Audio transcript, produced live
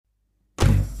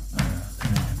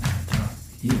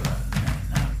You are the man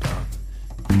now, dog.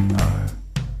 You are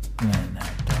the man now,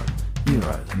 dog. You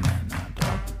are the man now,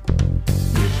 dog.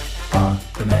 You are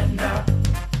the man now,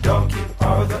 dog. You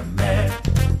are the man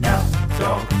now,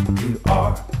 dog. You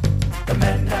are the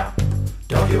man now,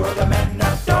 dog. You are the man now,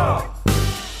 dog.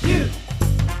 You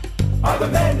are the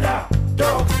man now,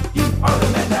 dog. You are the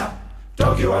man now,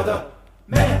 dog. You are the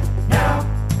man now,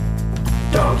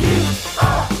 dog. You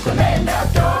are the man now,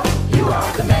 dog. You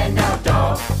are the man now,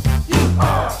 dog. You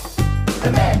are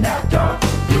the man now, dog.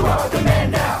 You are the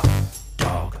man now,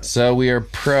 dog. So we are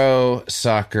pro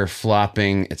soccer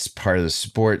flopping. It's part of the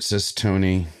sport, says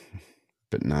Tony,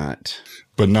 but not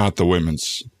the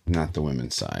women's. Not the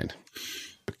women's side.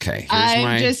 Okay.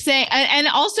 I'm just saying, and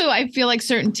also I feel like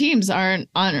certain teams aren't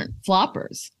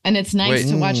floppers, and it's nice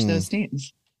to watch those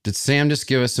teams. Did Sam just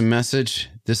give us a message?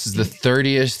 This is the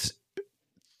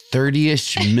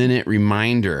 30-ish minute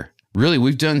reminder. Really,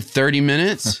 we've done 30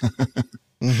 minutes?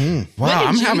 Mm-hmm. Wow,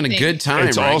 I'm having a good time.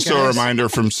 It's also a reminder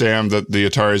from Sam that the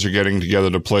Ataris are getting together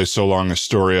to play So Long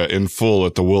Astoria in full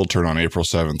at the Wiltern on April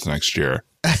 7th next year.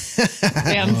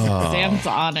 Sam's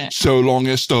on it. So Long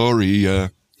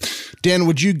Astoria. Dan,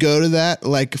 would you go to that,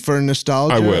 like, for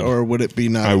nostalgia? I would. Or would it be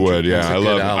not? I would, yeah.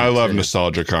 I love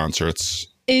nostalgia concerts.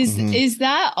 Is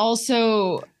that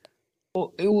also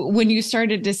when you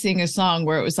started to sing a song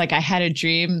where it was like, I had a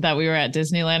dream that we were at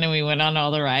Disneyland and we went on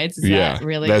all the rides? That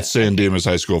really? That's San Dimas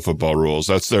High School Football Rules.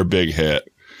 That's their big hit.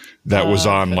 That was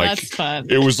on like, that's fun.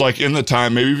 It was like in the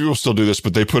time, maybe people still do this,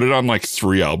 but they put it on like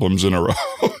 3 albums in a row.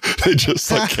 They just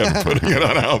like kept putting it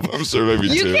on albums, or maybe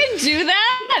 2. You can do that?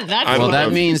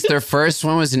 That means their first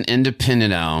one was an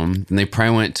independent album, and they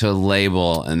probably went to a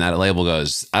label, and that label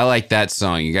goes, I like that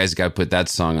song. You guys got to put that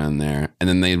song on there. And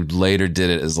then they later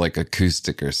did it as like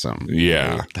acoustic or something.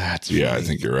 Yeah. I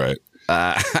think you're right.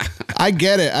 I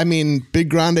get it. I mean, Big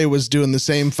Grande was doing the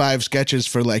same 5 sketches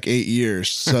for like 8 years.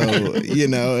 So, you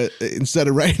know, instead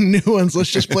of writing new ones, let's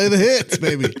just play the hits,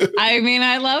 baby. I mean,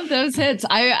 I love those hits.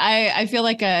 I feel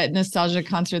like a nostalgia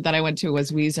concert that I went to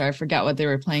was Weezer. I forgot what they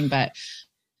were playing, but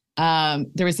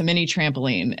there was a mini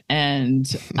trampoline,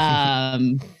 and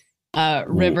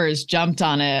Rivers jumped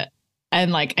on it.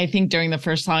 And like, I think during the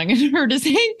first song, it hurt his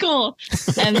ankle.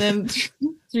 And then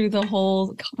through the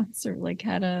whole concert, like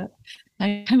had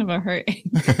kind of a hurt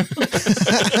ankle.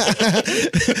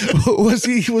 was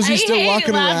he still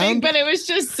walking around? But it was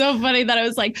just so funny that I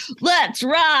was like, let's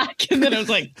rock. And then I was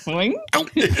like, boing.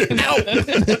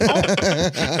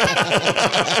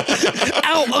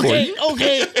 Ow, okay.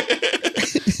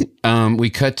 We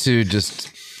cut to just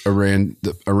a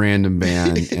random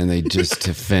band, and they just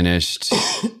have finished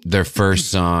their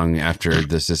first song after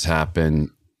this has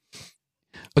happened.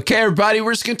 Okay, everybody,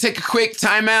 we're just going to take a quick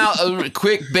timeout, a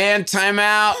quick band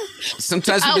timeout.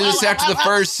 Sometimes we do this after the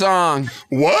first song.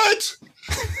 What?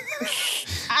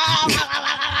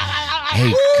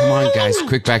 Hey, come on, guys,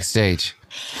 quick backstage.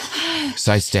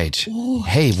 Side stage.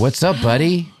 Hey, what's up,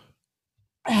 buddy?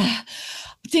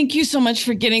 Thank you so much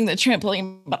for getting the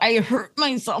trampoline, but I hurt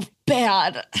myself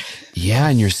bad. Yeah,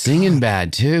 and you're singing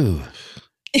bad, too.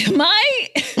 Am I?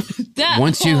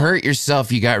 Once you hurt yourself,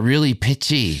 you got really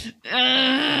pitchy.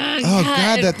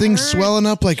 God, that thing's swelling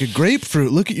up like a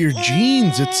grapefruit. Look at your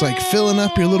jeans. It's like filling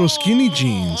up your little skinny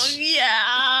jeans.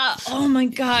 Yeah. Oh, my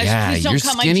gosh. Yeah, please don't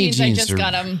cut my jeans. I just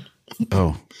got them.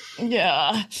 Oh.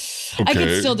 Yeah. Okay. I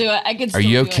can still do it. Are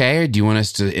you okay, or do you want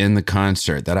us to end the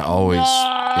concert? That always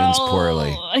ends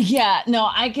poorly. Yeah, no,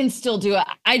 I can still do it.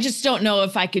 I just don't know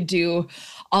if I could do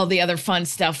all the other fun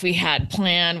stuff we had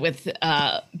planned with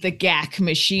the GAC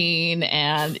machine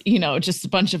and, you know, just a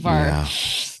bunch of our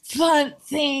fun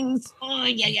things. Oh,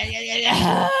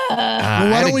 yeah. I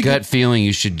had a gut feeling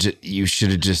you should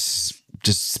have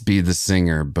just be the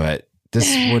singer, but this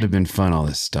would have been fun, all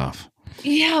this stuff.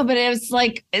 Yeah, but it's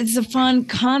like, it's a fun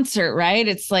concert, right?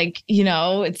 It's like, you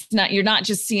know, you're not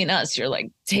just seeing us. You're like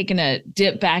taking a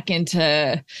dip back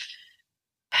into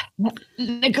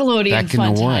Nickelodeon back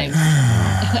fun time.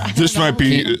 This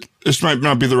might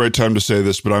not be the right time to say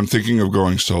this, but I'm thinking of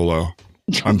going solo.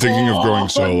 I'm thinking of going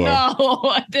solo. No,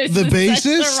 the bassist?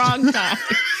 The wrong time.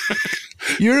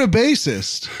 You're a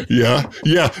bassist.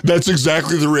 Yeah, that's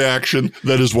exactly the reaction.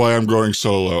 That is why I'm going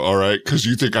solo, all right? Because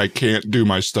you think I can't do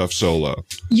my stuff solo.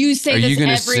 You say Are this you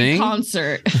gonna every sing?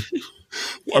 concert.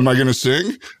 Am I going to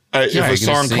sing? If a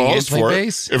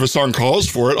song calls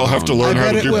for it, I'll have to learn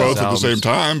how to do both at the same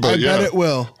time. But I bet it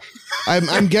will.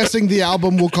 I'm guessing the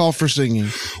album will call for singing.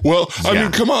 Well, I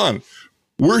mean, come on.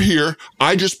 we're here.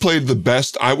 I just played the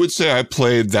best. I would say I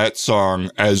played that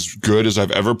song as good as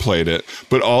I've ever played it,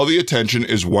 but all the attention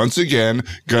is once again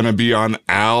going to be on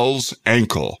Al's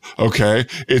ankle. Okay.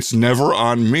 It's never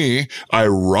on me. I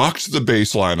rocked the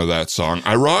bass line of that song.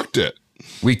 I rocked it.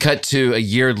 We cut to a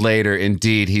year later.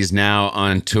 Indeed, he's now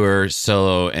on tour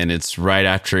solo, and it's right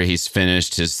after he's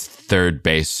finished his third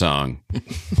bass song. Sing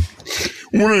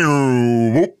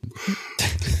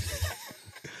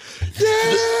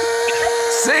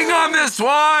on this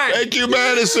one. Thank you,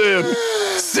 Madison.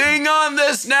 Sing on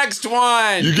this next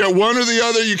one. You get one or the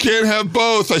other. You can't have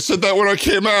both. I said that when I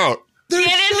came out. There's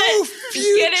so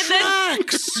few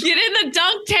tracks. Get in the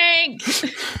dunk tank.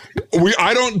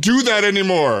 I don't do that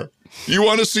anymore. You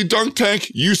want to see Dunk Tank?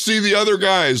 You see the other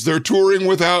guys. They're touring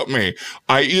without me.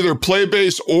 I either play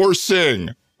bass or sing.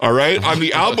 All right? On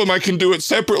the album, I can do it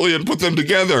separately and put them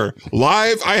together.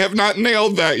 Live, I have not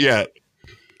nailed that yet.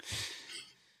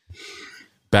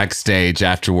 Backstage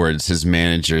afterwards, his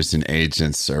managers and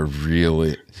agents are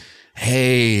really,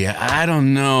 hey, I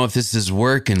don't know if this is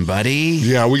working, buddy.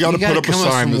 Yeah, we got to put up a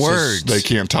sign that says they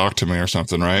can't talk to me or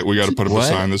something, right? We got to put up a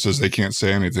sign that says they can't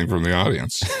say anything from the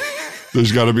audience.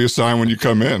 There's got to be a sign when you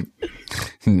come in.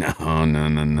 No.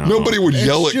 Nobody would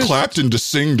yell at Clapton to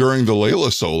sing during the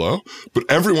Layla solo, but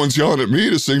everyone's yelling at me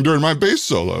to sing during my bass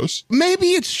solos.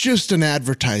 Maybe it's just an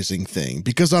advertising thing,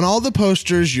 because on all the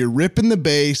posters, you're ripping the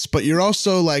bass, but you're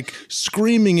also like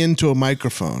screaming into a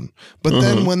microphone. But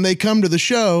then when they come to the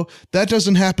show, that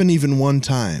doesn't happen even one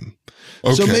time.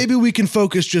 Okay. So maybe we can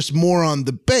focus just more on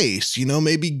the bass,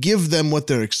 maybe give them what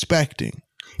they're expecting.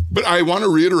 But I want to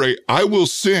reiterate, I will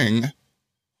sing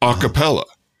a cappella.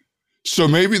 So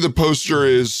maybe the poster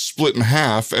is split in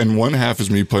half, and one half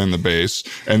is me playing the bass,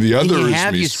 and the other is me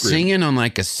have you screaming. Singing on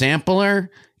like a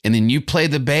sampler, and then you play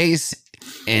the bass,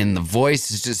 and the voice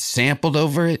is just sampled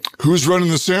over it? Who's running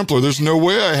the sampler? There's no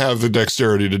way I have the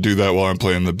dexterity to do that while I'm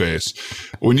playing the bass.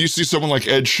 When you see someone like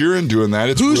Ed Sheeran doing that,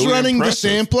 it's Who's really running impressive. the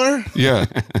sampler? Yeah.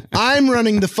 I'm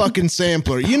running the fucking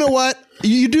sampler. You know what?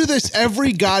 You do this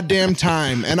every goddamn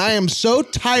time, and I am so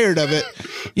tired of it.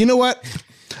 You know what?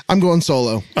 I'm going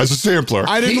solo. As a sampler.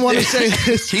 I didn't want to say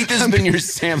this. Keith has been your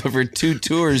sampler for 2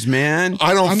 tours, man.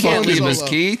 I can't leave us,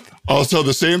 Keith. I'll tell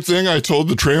the same thing I told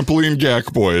the Trampoline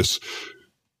Gak boys.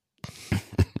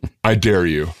 I dare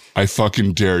you. I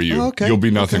fucking dare you. Okay. You'll be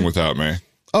nothing without me.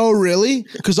 Oh, really?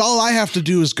 Because all I have to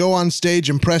do is go on stage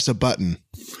and press a button.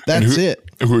 That's it.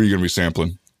 Who are you going to be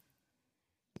sampling?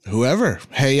 Whoever.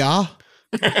 Hey, ya.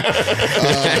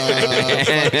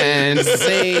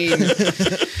 Insane.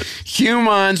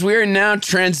 Humans, we are now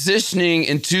transitioning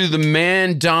into the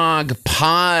Man Dog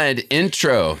Pod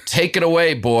intro. Take it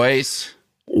away, boys.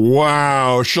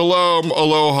 Wow. Shalom.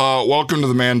 Aloha. Welcome to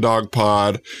the Man Dog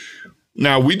Pod.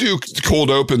 Now, we do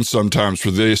cold open sometimes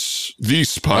for these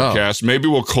podcasts. Maybe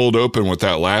we'll cold open with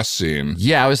that last scene.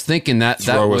 Yeah, I was thinking that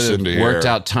would have worked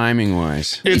out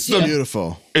timing-wise. It's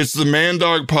beautiful. It's the Man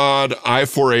Dog Pod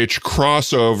I4H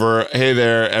crossover. Hey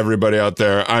there, everybody out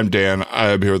there. I'm Dan.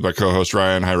 I'm here with my co-host,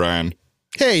 Ryan. Hi, Ryan.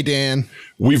 Hey, Dan.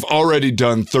 We've already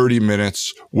done 30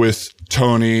 minutes with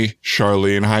Toni,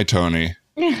 Charline. Hi, Toni.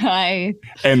 Hi.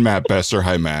 And Matt Besser.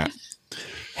 Hi, Matt.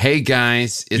 Hey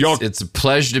guys, it's a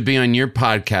pleasure to be on your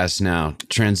podcast now.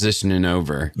 Transitioning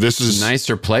over. This is a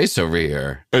nicer place over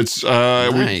here. It's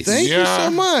nice. Thank you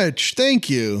so much. Thank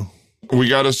you. We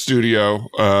got a studio.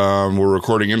 We're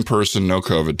recording in person, no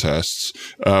COVID tests.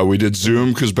 We did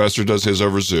Zoom because Besser does his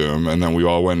over Zoom, and then we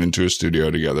all went into a studio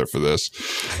together for this.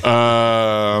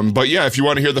 But yeah, if you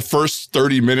want to hear the first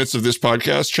 30 minutes of this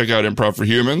podcast, check out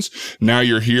Improv4Humans. Now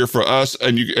you're here for us,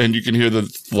 and you can hear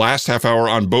the last half hour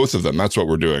on both of them. That's what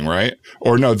we're doing, right?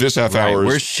 Or no, this half hour.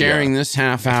 We're sharing this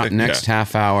half hour, next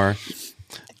half hour.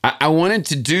 I wanted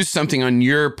to do something on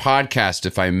your podcast,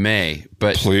 if I may,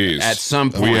 but please, at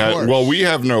some point. We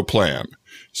have no plan,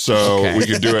 so we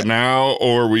could do it now,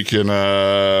 or we can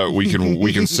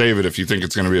save it if you think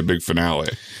it's going to be a big finale.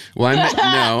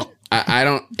 Well, I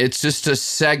don't. It's just a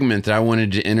segment that I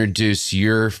wanted to introduce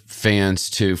your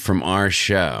fans to from our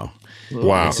show.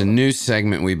 Wow, it's a new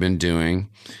segment we've been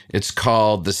doing. It's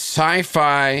called the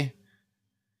Sci-Fi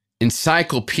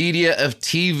Encyclopedia of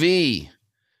TV.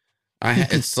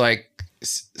 It's like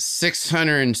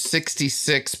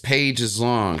 666 pages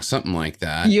long, something like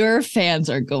that. Your fans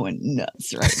are going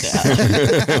nuts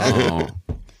right now.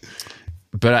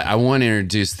 But I want to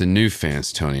introduce the new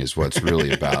fans, Toni, is what it's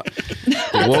really about.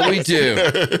 What we do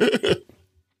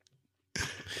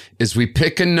is we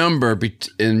pick a number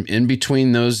in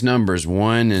between those numbers,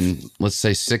 1 and let's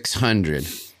say 600.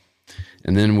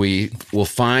 And then we'll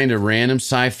find a random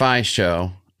sci-fi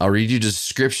show. I'll read you the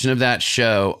description of that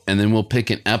show, and then we'll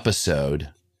pick an episode.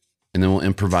 and then we'll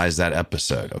improvise that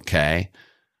episode, okay?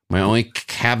 My only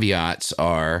caveats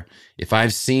are if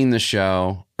I've seen the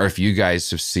show or if you guys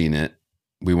have seen it,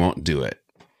 we won't do it.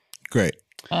 Great.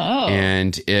 Oh.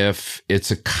 And if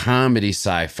it's a comedy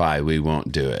sci-fi, we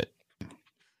won't do it.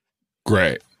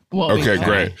 Great. Well, Okay,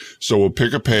 great. So we'll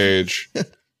pick a page,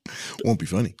 Won't be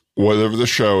funny. whatever the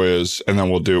show is, and then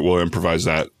we'll improvise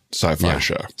that sci-fi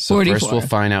show. So 44. first we'll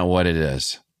find out what it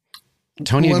is.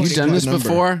 Toni, have you What's done the this number?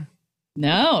 before?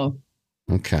 No.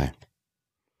 Okay.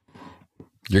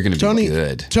 You're going to Toni, be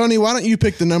good. Toni, why don't you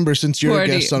pick the number since you're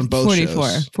 40, a guest on both 44.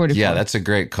 shows? 44. Yeah, that's a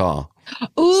great call.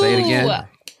 Ooh, Say it again.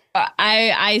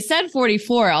 I said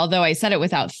 44, although I said it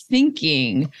without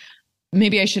thinking.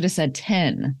 Maybe I should have said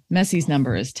 10. Messy's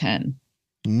number is 10.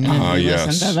 Yes.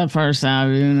 Listen to the first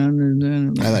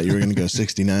album. I thought you were going to go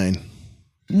 69.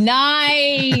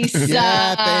 Nice.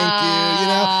 Yeah, thank you. You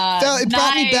know, it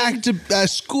brought me back to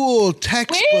school,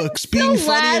 textbooks, being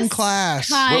funny in class.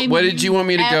 What did you want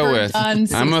me to go with?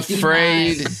 I'm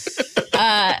afraid.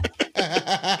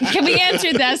 Can we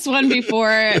answer this one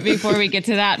before we get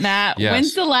to that, Matt? Yes.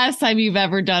 When's the last time you've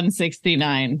ever done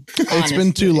 69? It's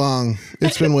been too long.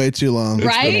 It's been way too long. been a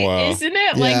Right? while. Isn't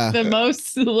it Yeah. like the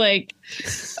most like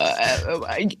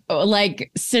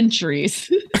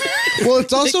centuries? Well,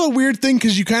 it's also a weird thing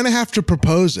because you kind of have to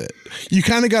propose it. You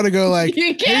kind of got to go like,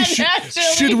 You can't hey, actually-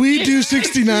 should we do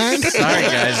 69? Sorry,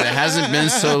 guys. It hasn't been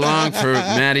so long for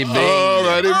Maddie B.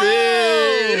 Alrighty,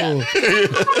 Oh.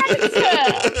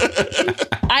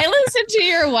 I listened to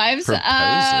your wife's Propose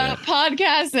it.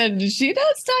 podcast, and she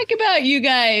does talk about you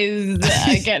guys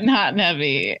getting hot and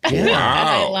heavy. Yeah. And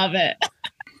I Wow. love it.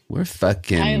 We're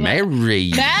fucking I love-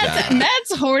 married.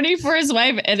 Matt's horny for his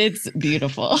wife, and it's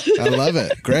beautiful. I love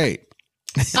it. Great.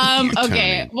 Tony.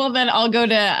 Okay, well then I'll go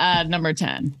to number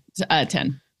 10.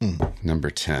 10. Number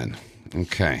 10.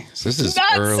 Okay. So this is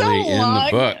Not so early in the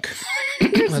long. book.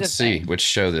 Here's Let's the see thing. which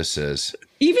show this is.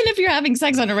 Even if you're having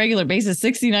sex on a regular basis,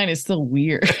 69 is still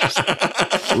weird.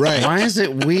 Right. Why is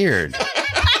it weird?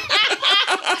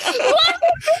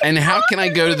 And how can I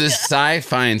go to this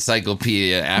sci-fi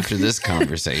encyclopedia after this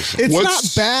conversation? It's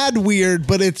What's- not bad weird,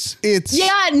 but it's Yeah,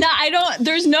 no, I don't.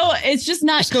 There's no. It's just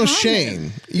not. it's no common.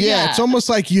 shame. Yeah, Yeah. it's almost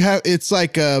like you have. It's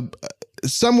like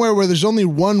somewhere where there's only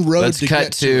one road. Let's to cut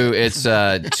get to it's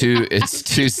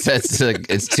two sets of,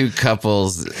 it's two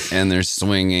couples and they're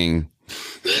swinging.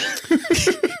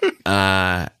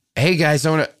 Hey guys, I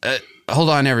want to hold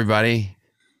on, everybody.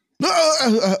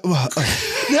 What?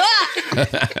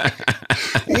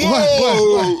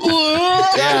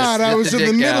 Yes, God, I get was the in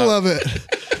the dick middle out. of it.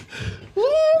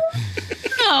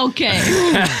 Okay.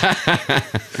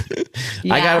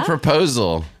 I got a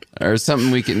proposal or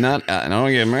something we can not. I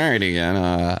don't get married again.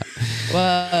 Whoa.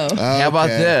 How about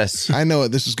Okay. this? I know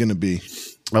what this is going to be.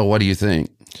 Oh, what do you think?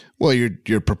 Well,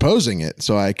 you're proposing it,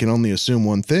 so I can only assume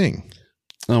one thing: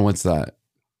 Oh, what's that?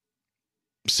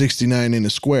 69 in a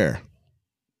square.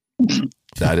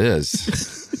 That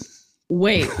is.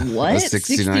 Wait, what? A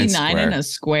 69 69 in a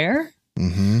square?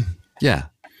 Mm-hmm. Yeah.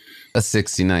 A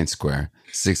 69 square.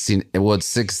 16. Well, it's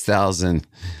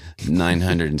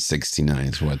 6,969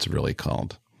 is what it's really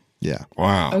called. Yeah,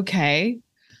 Wow. Okay.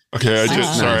 Okay, I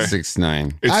just sorry.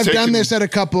 969. It's I've done taken- this at a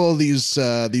couple of these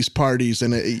parties,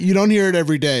 and you don't hear it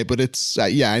every day, but it's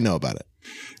yeah, I know about it.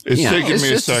 It's taken it's me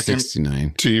a just second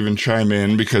 69. to even chime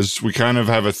in because we kind of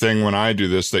have a thing when I do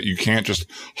this that you can't just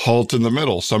halt in the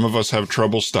middle. Some of us have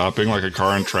trouble stopping like a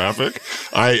car in traffic.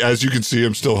 As you can see,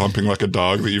 I'm still humping like a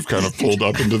dog that you've kind of pulled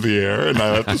up into the air, and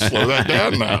I have to slow that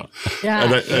down now.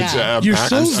 Yeah. And yeah. You're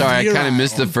so I'm sorry, I kind of virile.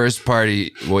 missed the first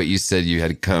party. What you said you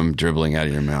had come dribbling out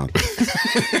of your mouth.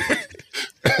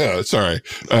 Sorry.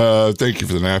 Thank you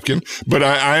for the napkin. But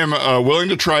I am willing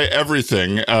to try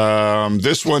everything.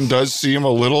 This one does seem a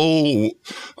little,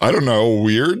 I don't know,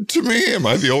 weird to me. Am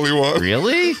I the only one?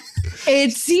 Really?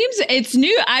 It seems it's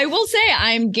new. I will say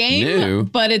I'm game, New?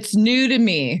 but it's new to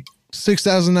me.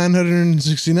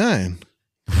 6,969.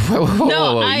 Whoa, whoa,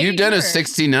 No, whoa. I You've done a heard.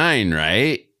 69,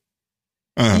 right?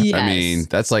 Yes. I mean,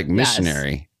 that's like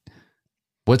missionary.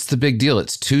 What's the big deal?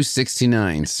 It's two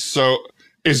 69s. So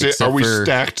is it, Except are we for-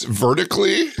 stacked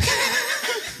vertically?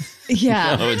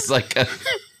 Yeah. No, it's like a.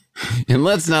 And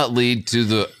let's not lead to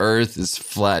the earth is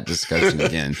flat discussion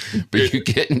again, but you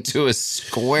get into a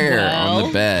square on the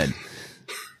Well. bed.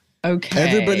 Okay.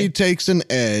 Everybody takes an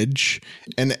edge,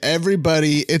 and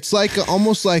it's like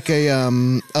almost like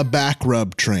a back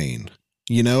rub train.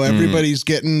 You know, everybody's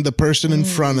getting the person in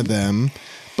front of them,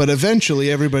 but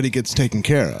eventually everybody gets taken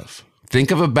care of.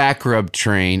 Think of a back rub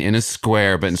train in a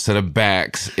square, but instead of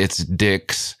backs, it's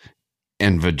dicks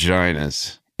and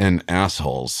vaginas and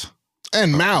assholes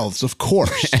And mouths, of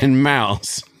course. and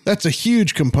mouths. That's a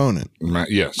huge component.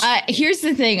 Yes. Here's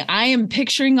the thing. I am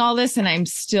picturing all this and I'm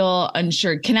still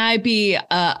unsure. Can I be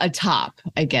a top,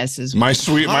 I guess is my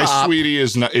sweetie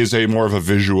is a more of a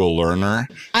visual learner.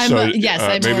 I'm maybe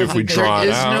if we draw it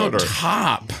out. There is no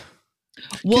top.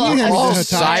 Well, all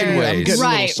sideways.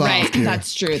 Right.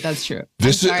 That's true.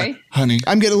 This sorry? Honey.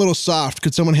 I'm getting a little soft.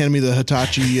 Could someone hand me the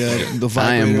Hitachi, the vibrator?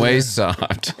 I am way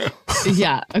soft.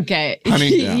 Yeah. Okay.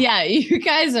 Honey. Yeah, you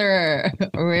guys are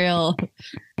real.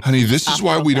 Honey, this is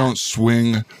why we don't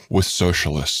swing with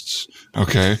socialists,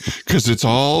 okay? Because it's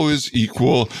always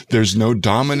equal. There's no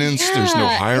dominance. There's no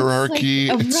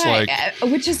hierarchy. It's like,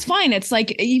 which is fine. It's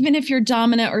like, even if you're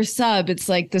dominant or sub, it's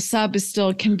like the sub is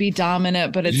still can be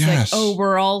dominant, but it's like, oh,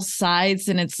 we're all sides.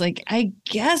 And it's like, I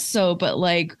guess so, but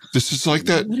like. This is like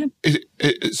that.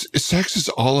 Sex is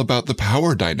all about the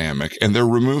power dynamic, and they're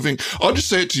removing. I'll just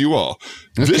say it to you all.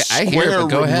 Okay, This square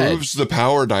removes ahead. the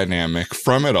power dynamic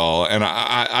from it all, and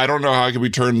I don't know how it can be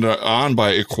turned on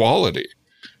by equality.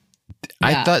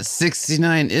 I thought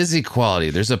 69 is equality.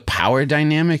 There's a power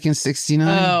dynamic in 69.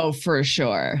 Oh, for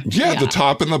sure. Yeah, the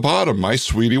top and the bottom. My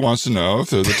sweetie wants to know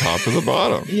if they're the top or the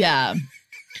bottom. Yeah.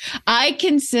 I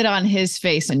can sit on his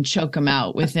face and choke him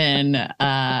out within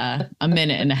a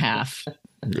minute and a half.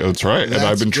 That's right. And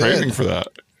I've been training for that.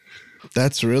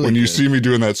 That's really when you good. see me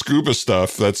doing that scuba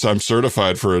stuff, I'm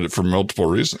certified for it for multiple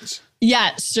reasons.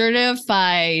 Yeah,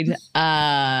 certified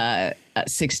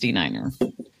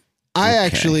 69er. I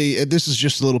actually, this is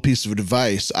just a little piece of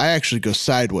advice. I actually go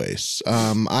sideways.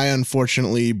 I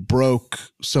unfortunately broke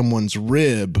someone's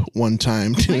rib one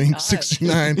time doing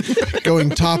 69, going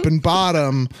top and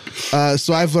bottom.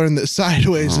 So I've learned that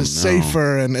sideways is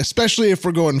safer, and especially if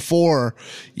we're going 4,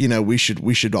 we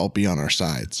should all be on our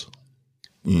sides.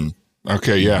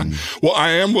 Okay, yeah. Well, I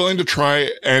am willing to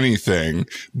try anything,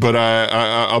 but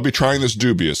I'll be trying this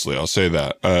dubiously. I'll say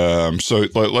that. So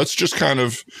let's just kind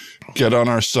of get on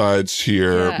our sides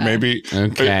here. Yeah. Maybe.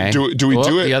 Okay. Do we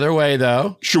do it the other way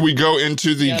though? Should we go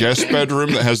into the guest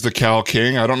bedroom that has the Cal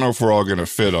King? I don't know if we're all going to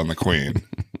fit on the Queen.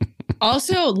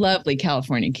 Also, lovely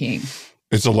California King.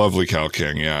 It's a lovely Cal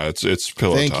King. Yeah, it's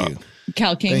pillow Thank top. you,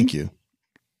 Cal King. Thank you.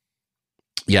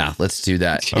 Yeah, let's do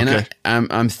that. Okay. And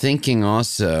I'm thinking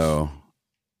also,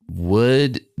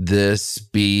 would this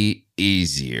be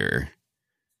easier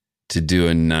to do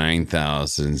a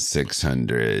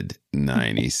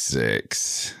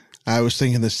 9,696? I was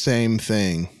thinking the same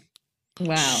thing.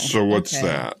 Wow. So what's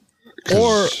that?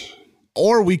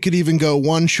 Or we could even go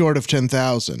one short of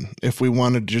 10,000 if we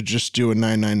wanted to just do a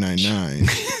 9999.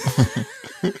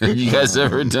 Have you guys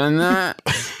ever done that?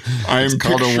 I'm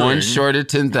called a one short of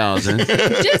 10,000.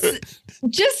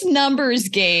 Just numbers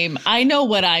game. I know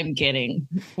what I'm getting,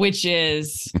 which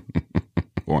is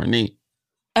horny.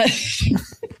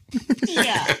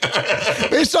 Yeah.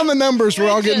 Based on the numbers,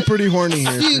 we're all getting pretty horny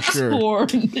here for sure.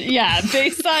 Yeah,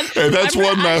 based on. Hey, that's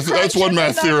one math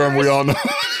theorem we all know.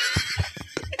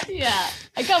 Yeah,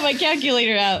 I got my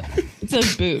calculator out. It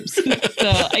says boobs, so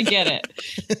I get it.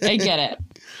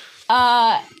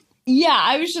 Yeah,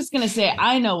 I was just gonna say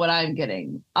I know what I'm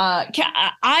getting. I'm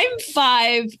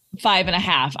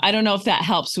 5.5. I don't know if that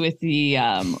helps with the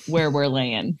where we're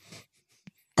laying.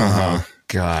 Oh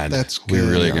God, that's good. We're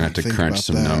really gonna have to crunch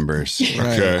some numbers.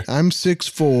 Right. Okay, I'm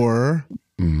 6'4",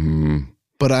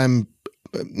 but I'm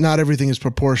not everything is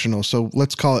proportional. So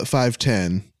let's call it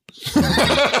 5'10".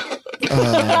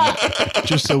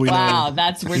 Just so we know. Wow,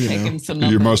 we're taking some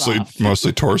numbers. You're off.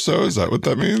 mostly torso. Is that what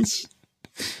that means?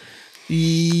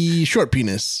 Short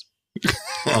penis.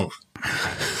 Oh,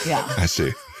 yeah. I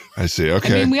see.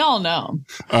 Okay. I mean, we all know.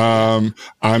 I'm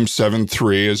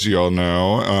 7'3", as you all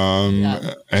know.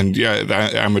 And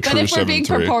I'm a true 7'3". But if we're being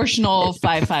proportional,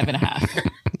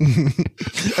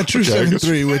 5.5. A true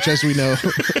 7'3", which, as we know,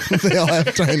 they all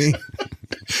have tiny.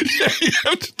 Yeah, you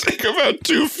have to take about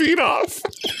 2 feet off.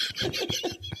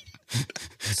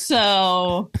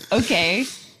 So, okay.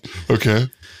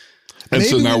 And maybe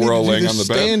so now we're all laying on the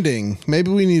standing.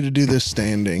 Maybe we need to do this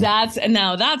standing. That's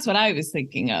what I was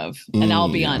thinking of, and I'll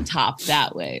be on top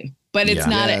that way. But it's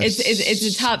not. It's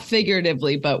a top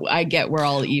figuratively, but I get we're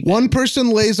all even. One person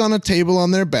lays on a table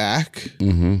on their back.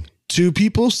 Mm-hmm. 2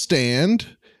 people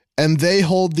stand, and they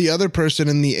hold the other person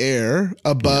in the air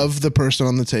above the person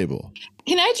on the table.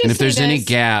 Can I just? And if say there's this? any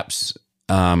gaps,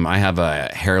 I have a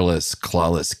hairless,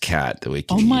 clawless cat that we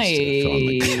can use to fill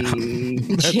in the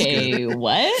gap. Okay,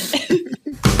 what?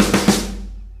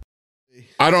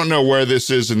 I don't know where this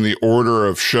is in the order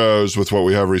of shows with what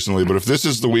we have recently, but if this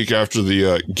is the week after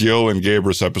the Gil and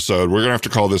Gabrus episode, we're going to have to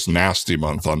call this Nasty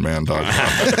Month on Man.com.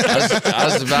 I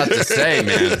was about to say,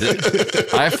 man,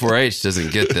 I4H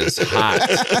doesn't get this hot.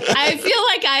 I feel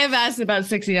like I have asked about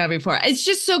 69 before. It's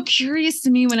just so curious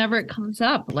to me whenever it comes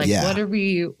up. Like,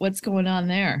 what's going on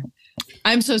there?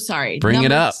 I'm so sorry. Bring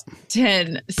it up.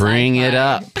 10. Bring sci-fi. it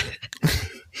up.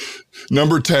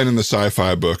 Number 10 in the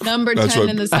sci-fi book. Number 10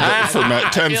 in the sci-fi.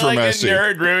 10 for like Messi. A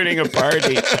nerd ruining a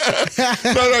party. No,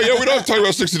 we don't have to talk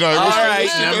about 69. All right,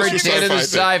 number 10 in the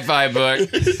sci-fi book.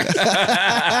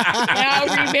 Now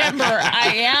remember, I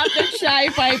have the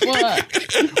sci-fi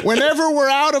book. Whenever we're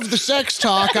out of the sex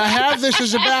talk, I have this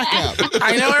as a backup.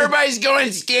 I know everybody's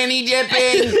going skinny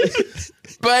dipping,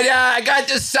 but I got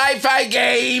the sci-fi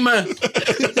game.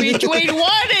 Between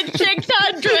 1 and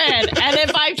 600. And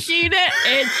if I've seen it,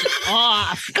 it's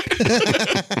off.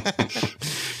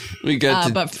 We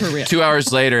got but for real. 2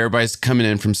 hours later, everybody's coming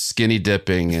in from skinny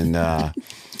dipping. And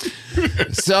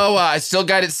so I still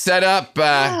got it set up.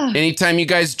 Anytime you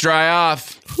guys dry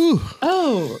off.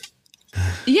 Oh.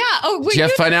 Yeah. Oh, did you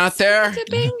have fun out there?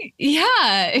 Dipping?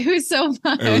 Yeah. It was so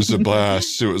fun. It was a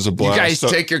blast. You guys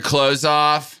take your clothes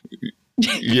off?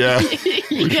 Yeah.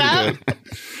 Yeah.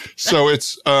 So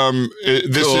it's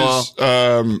this cool. is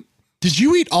Did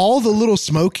you eat all the little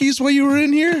Smokies while you were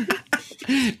in here?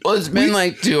 Well, it's been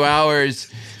like 2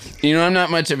 hours. You know, I'm not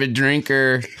much of a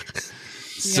drinker.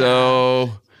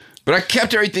 So, but I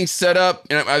kept everything set up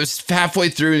and I was halfway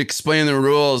through explaining the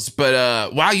rules.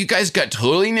 But wow, you guys got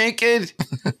totally naked?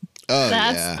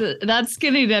 That's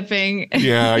skinny dipping.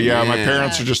 Yeah. My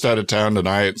parents are just out of town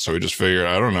tonight, so we just figured,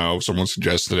 I don't know, someone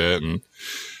suggested it.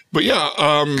 But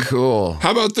cool.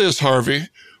 How about this, Harvey?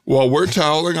 While we're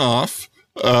toweling off,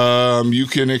 you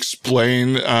can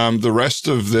explain the rest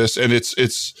of this, and it's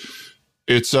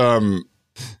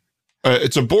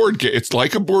a board game. It's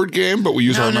like a board game, but we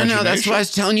use our imagination. No. That's what I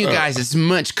was telling you guys. It's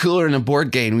much cooler in a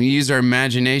board game. We use our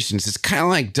imaginations. It's kind of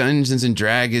like Dungeons and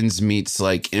Dragons meets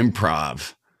like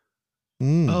improv.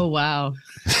 Oh, wow.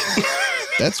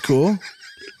 That's cool.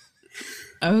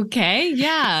 Okay.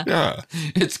 Yeah. Yeah.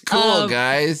 It's cool,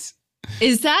 guys.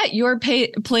 Is that your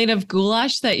plate of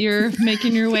goulash that you're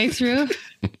making your way through?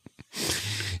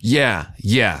 Yeah.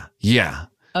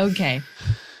 Okay.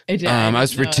 I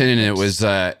was pretending it was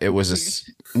a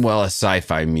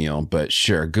sci-fi meal, but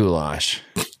sure, goulash.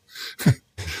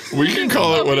 We can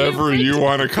call it whatever you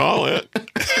want to call it.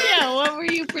 Yeah, what were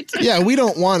you pretending? Yeah, we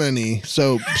don't want any,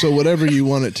 so whatever you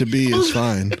want it to be is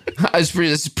fine. I was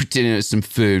pretending it was some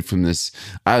food from this.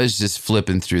 I was just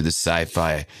flipping through the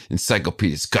sci-fi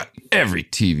encyclopedia. It's got every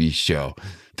TV show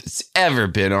that's ever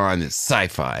been on that's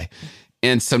sci-fi.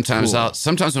 And sometimes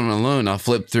sometimes when I'm alone, I'll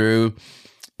flip through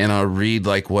and I'll read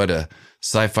like what a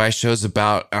sci-fi show's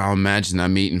about. I'll imagine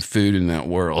I'm eating food in that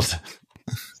world.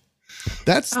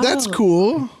 That's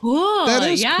cool. Cool. That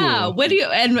is cool. What do you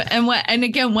and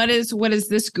again, what is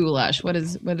this goulash? What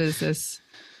is this?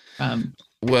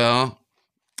 Well,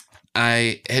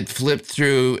 I had flipped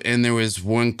through and there was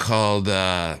one called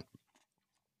Erasmus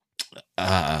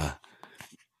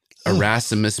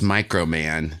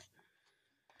Microman.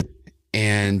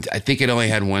 And I think it only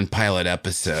had one pilot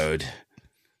episode,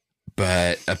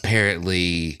 but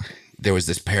apparently there was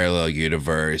this parallel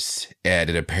universe, and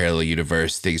in a parallel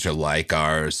universe, things are like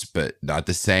ours, but not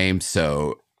the same.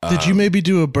 So, did you maybe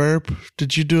do a burp?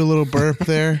 Did you do a little burp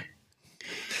there?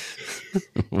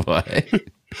 What?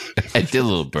 I did a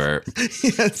little burp.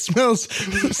 Yeah, it smells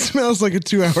like a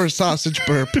 2-hour sausage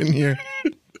burp in here.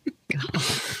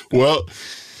 Well,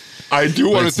 I do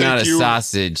want to thank you. It's not a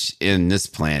sausage in this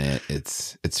planet.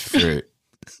 It's fruit.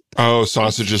 Oh,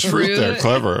 sausage is fruit there.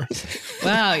 Clever.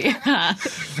 Wow, yeah.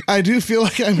 I do feel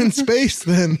like I'm in space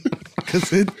then,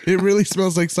 because it really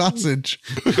smells like sausage.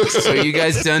 So you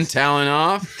guys done toweling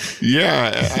off?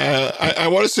 Yeah. I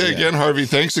want to say again, Harvey,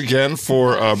 thanks again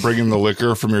for bringing the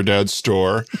liquor from your dad's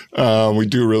store. We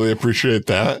do really appreciate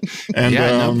that. And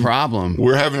no problem.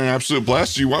 We're having an absolute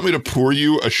blast. Do you want me to pour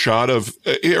you a shot of,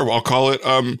 here, I'll call it,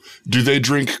 do they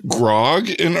drink grog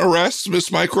in Erasmus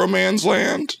Microman's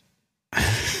land?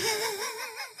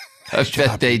 I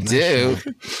bet they do.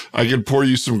 I can pour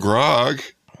you some grog.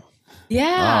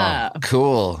 Yeah. Oh,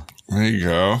 cool. There you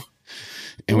go.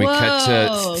 And we cut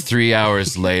to 3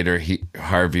 hours later.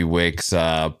 Harvey wakes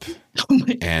up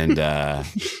and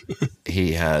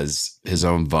he has his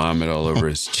own vomit all over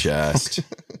his chest.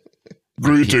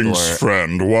 Greetings,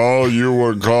 friend. While you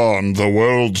were gone, the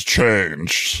world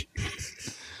changed.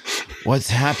 What's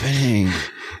happening?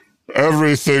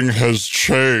 Everything has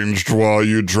changed while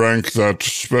you drank that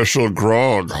special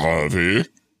grog, Harvey.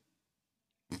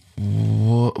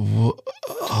 What?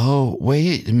 Oh,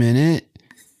 wait a minute.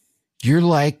 You're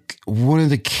like one of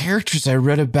the characters I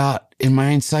read about in my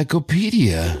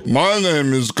encyclopedia. My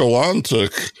name is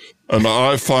Galantic, and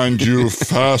I find you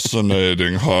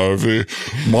fascinating, Harvey.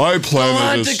 My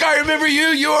planet is... I remember you.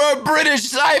 You were a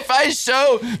British sci-fi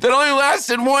show that only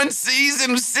lasted one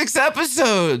season of 6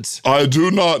 episodes. I do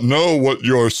not know what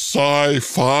your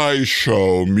sci-fi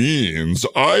show means.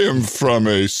 I am from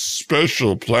a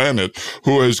special planet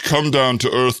who has come down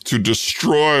to Earth to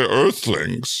destroy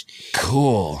Earthlings.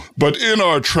 Cool. But in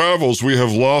our travels, we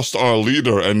have lost our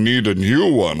leader and need a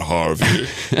new one, Harvey.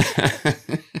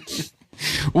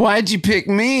 Why'd you pick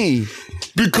me?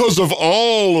 Because of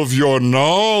all of your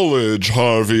knowledge,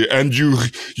 Harvey, and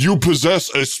you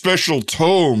possess a special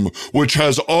tome which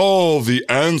has all the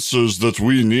answers that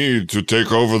we need to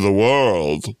take over the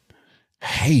world.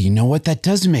 Hey, you know what? That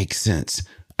does make sense.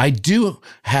 I do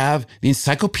have the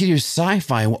Encyclopedia of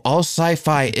Sci-Fi. All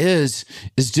sci-fi is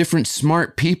different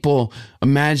smart people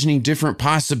imagining different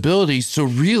possibilities. So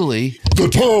really... The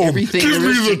tome! Everything Give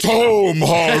me the tome,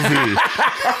 Harvey!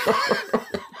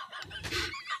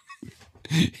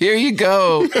 Here you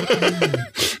go.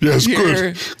 Yes,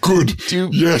 Here. good.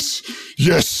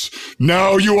 Yes.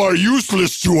 Now you are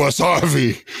useless to us,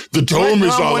 Harvey. The tome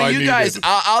is all I need. Guys,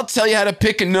 I'll tell you how to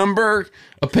pick a number,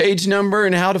 a page number,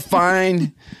 and how to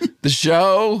find the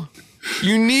show.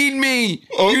 You need me.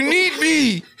 You need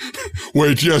me.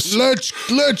 Wait, yes.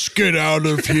 Let's get out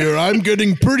of here. I'm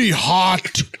getting pretty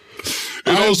hot.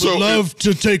 I would love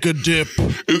to take a dip.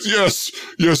 Yes,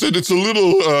 and it's a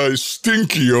little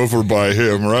stinky over by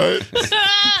him, right?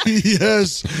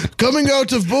 Yes, coming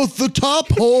out of both the top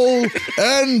hole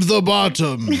and the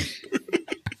bottom.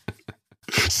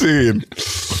 Scene.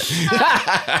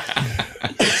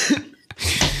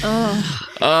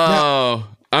 I'm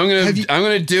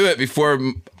gonna do it before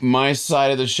my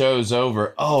side of the show is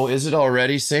over. Oh, is it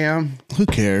already, Sam? Who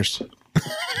cares?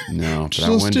 No, but So I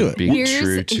let's wanted do to it. be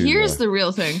true to Here's the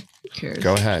real thing.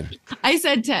 Go ahead. I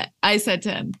said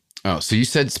 10. Oh, so you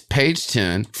said page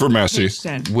 10, For Messi. Page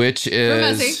 10. which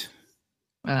is Messi.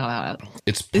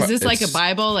 it's Is this like a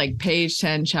Bible, like page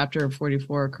 10, chapter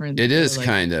 44? Corinthians? It is like,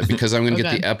 kind of, because I'm going to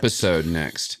get Okay. the episode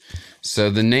next. So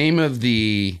the name of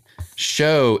the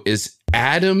show is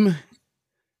Adamant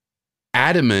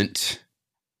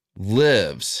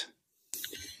Lives.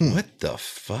 What the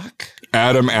fuck?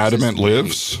 Adamant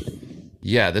lives.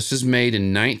 Yeah, this was made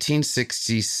in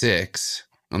 1966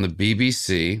 on the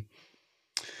BBC.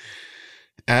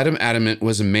 Adamant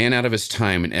was a man out of his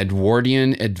time, an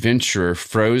Edwardian adventurer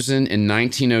frozen in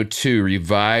 1902,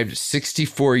 revived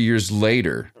 64 years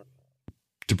later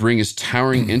to bring his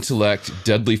towering intellect,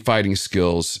 deadly fighting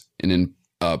skills, and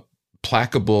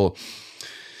implacable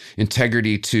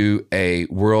integrity to a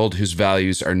world whose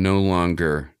values are no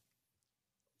longer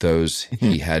those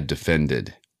he had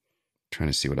defended. Trying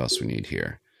to see what else we need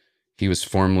here. He was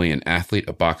formerly an athlete,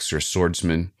 a boxer, a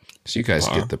swordsman. So you guys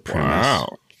get the premise.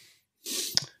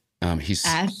 Wow. He's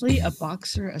athlete, a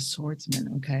boxer, a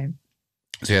swordsman. Okay.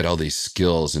 So he had all these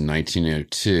skills in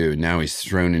 1902. Now he's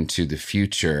thrown into the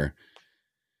future.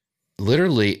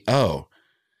 Literally,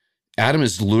 Adam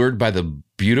is lured by the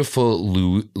beautiful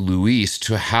Louise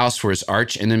to a house where his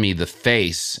arch enemy, the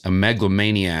Face, a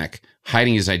megalomaniac,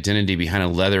 hiding his identity behind a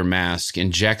leather mask,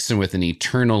 injects him with an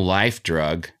eternal life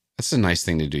drug. That's a nice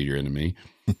thing to do to your enemy.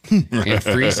 And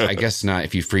freeze, I guess not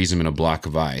if you freeze him in a block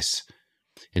of ice.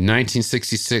 In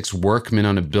 1966, workmen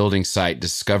on a building site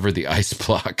discover the ice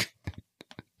block.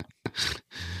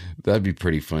 That'd be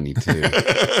pretty funny, too.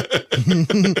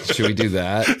 Should we do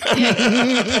that?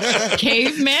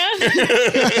 Caveman?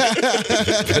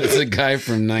 That's a guy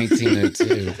from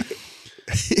 1902.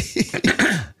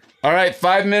 All right,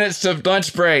 5 minutes to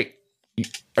lunch break.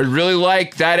 I really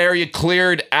like that area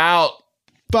cleared out.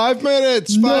 5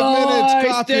 minutes. 5 minutes.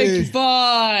 Coffee.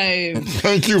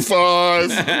 Thank you,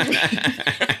 5.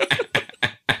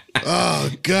 Oh,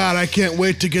 God, I can't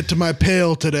wait to get to my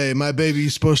pail today. My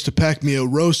baby's supposed to pack me a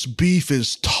roast beef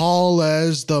as tall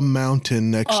as the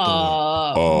mountain next door.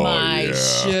 Oh, my yeah.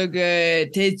 sugar.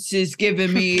 It's just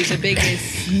giving me the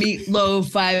biggest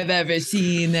meatloaf I've ever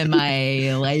seen in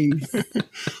my life.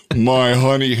 My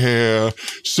honey hair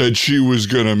said she was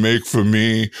going to make for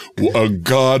me a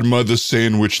godmother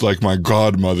sandwich like my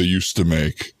godmother used to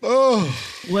make. Oh,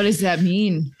 What does that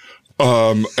mean?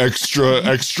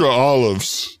 Extra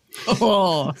olives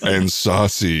Oh, and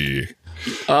saucy.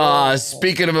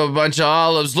 Speaking of a bunch of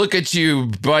olives, look at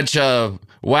you, bunch of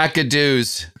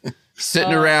wackadoos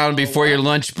sitting around before your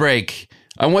lunch break.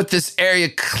 I want this area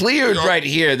cleared right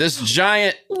here. This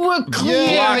giant we're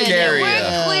clearing block it. area.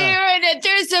 We're clearing it.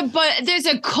 There's there's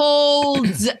a cold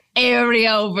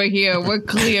area over here. We're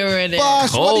clearing it.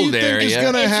 Boss, what do you Cold think is area.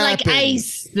 going to It's happen? like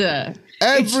ice.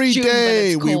 Every It's June, but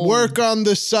day it's we cold. work on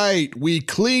the site, we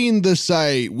clean the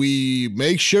site, we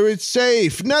make sure it's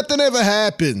safe. Nothing ever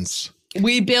happens.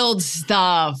 We build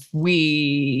stuff.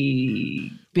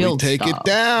 We build We take stuff. it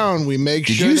down. We make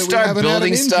Did sure you that we start haven't had an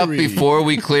building stuff injury. before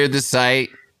we cleared the site?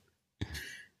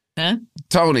 Huh?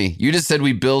 Tony, you just said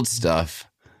we build stuff.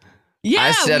 Yeah,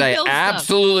 I said we I build stuff.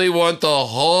 absolutely want the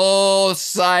whole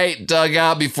site dug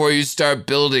out before you start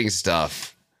building stuff.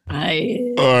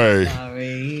 Aye.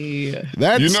 Sorry.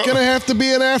 That's You know- going to have to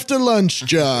be an after lunch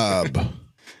job.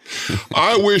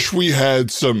 I wish we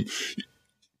had some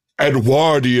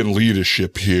Edwardian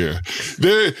leadership here.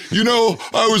 There,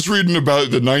 I was reading about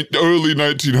the early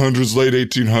 1900s, late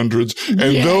 1800s,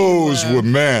 and those were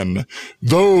men.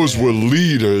 Those were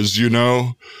leaders,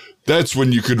 That's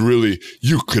when you could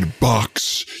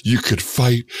box, you could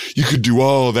fight, you could do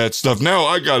all that stuff. Now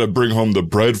I gotta bring home the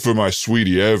bread for my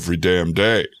sweetie every damn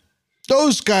day.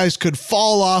 Those guys could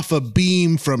fall off a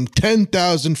beam from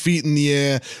 10,000 feet in the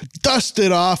air, dust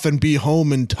it off, and be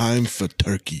home in time for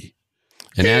turkey.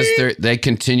 And as they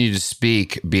continue to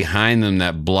speak, behind them,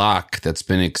 that block that's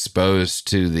been exposed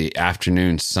to the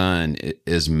afternoon sun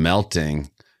is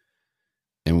melting.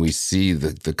 And we see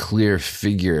the clear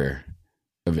figure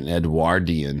of an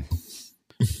Edwardian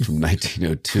from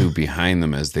 1902 behind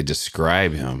them as they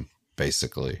describe him,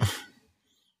 basically.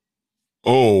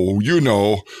 Oh,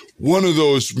 one of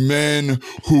those men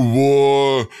who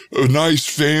wore nice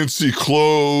fancy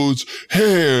clothes,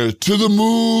 hair to the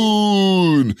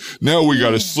moon. Now we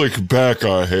gotta slick back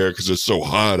our hair because it's so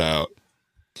hot out.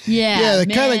 Yeah, the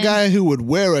kind of man. guy who would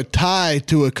wear a tie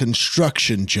to a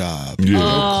construction job. Yeah.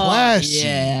 Classy.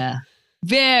 Yeah.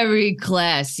 Very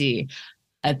classy.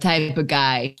 A type of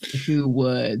guy who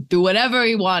would do whatever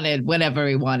he wanted, whenever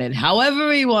he wanted,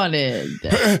 however he wanted.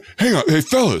 Hang on. Hey,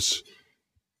 fellas.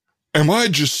 Am I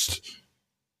just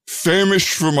famished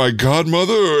for my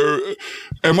godmother, or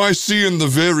am I seeing the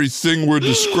very thing we're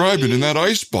describing in that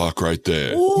ice block right there?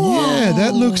 Yeah,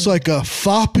 that looks like a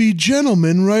foppy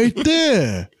gentleman right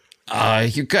there.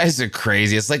 You guys are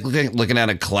crazy. It's like looking at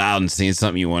a cloud and seeing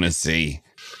something you want to see.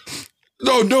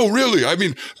 No, really. I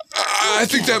mean, I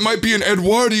think that might be an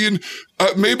Edwardian,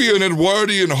 maybe an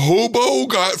Edwardian hobo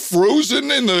got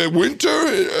frozen in the winter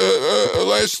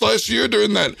last year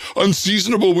during that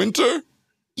unseasonable winter.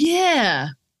 Yeah.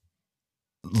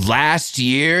 Last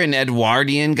year, an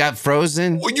Edwardian got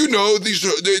frozen. Well, these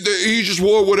he just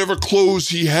wore whatever clothes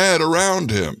he had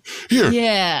around him. Here,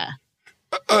 Yeah.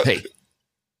 Hey,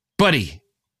 buddy,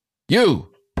 you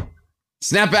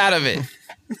snap out of it.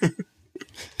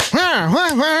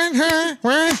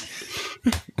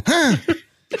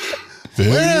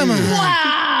 there am he is.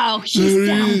 Wow. She There he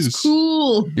sounds is.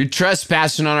 cool. You're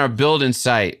trespassing on our building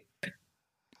site.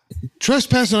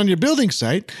 Trespassing on your building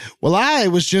site? Well, I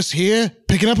was just here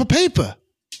picking up a paper.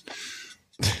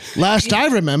 Last I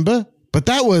remember, but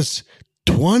that was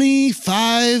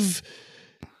 25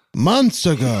 months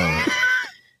ago.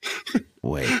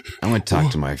 Wait, I'm going to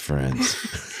talk to my friends.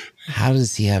 How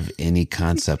does he have any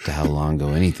concept of how long ago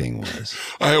anything was?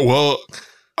 I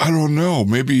don't know.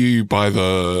 Maybe by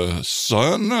the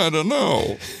sun? I don't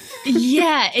know.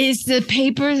 Yeah. Is the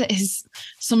paper is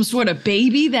some sort of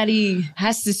baby that he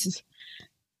has this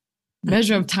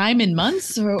measure of time in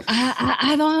months? Or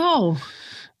I don't know.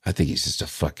 I think he's just a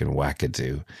fucking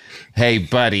wackadoo. Hey,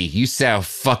 buddy, you sound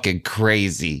fucking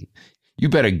crazy. You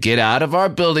better get out of our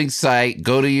building site,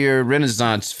 go to your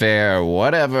Renaissance fair or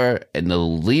whatever, and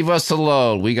leave us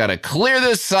alone. We got to clear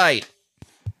this site.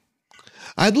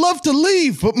 I'd love to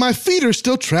leave, but my feet are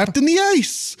still trapped in the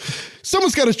ice.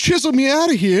 Someone's got to chisel me out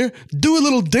of here, do a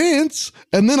little dance,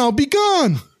 and then I'll be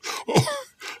gone.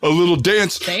 A little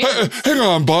dance. Hang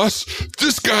on, boss.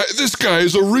 This guy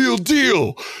is a real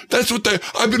deal. That's what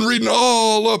I've been reading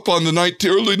all up on the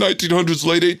early 1900s,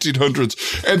 late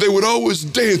 1800s, and they would always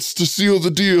dance to seal the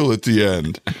deal at the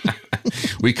end.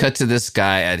 We cut to this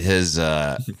guy at his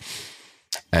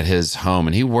home,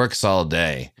 and he works all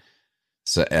day.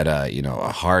 So at a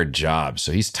hard job.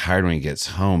 So he's tired when he gets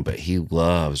home, but he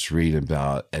loves reading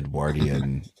about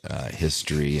Edwardian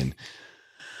history. And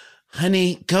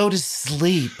honey, go to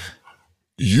sleep.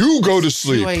 You go to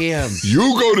sleep. 2 a.m.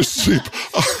 You go to sleep.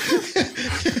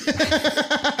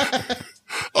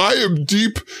 I am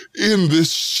deep in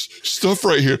this stuff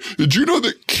right here. Did you know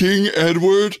that King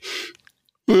Edward?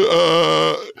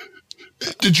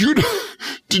 Did you know?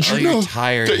 You're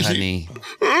tired, that honey.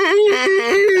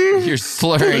 You're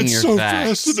slurring It's your so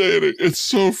facts. fascinating. It's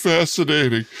so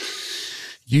fascinating.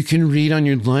 You can read on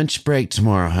your lunch break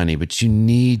tomorrow, honey, but you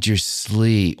need your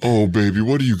sleep. Oh, baby,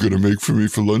 what are you going to make for me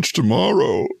for lunch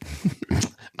tomorrow?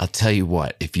 I'll tell you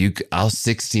what, I'll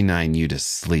 69 you to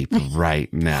sleep right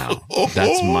now.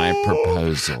 That's my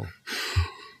proposal.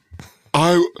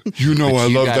 I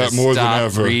love that more than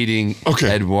ever. Reading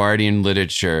Edwardian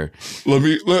literature. Go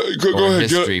ahead.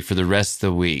 History for the rest of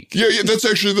the week. Yeah, that's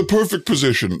actually the perfect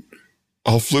position.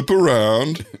 I'll flip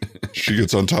around. She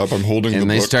gets on top. I'm holding the book.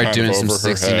 And they start kind doing of some over her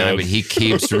 69, head. but he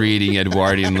keeps reading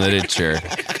Edwardian literature.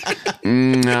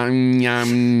 Hey, what are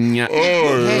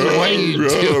you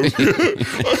doing?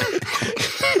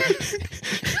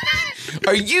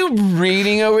 Are you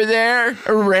reading over there?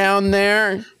 Around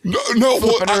there? No.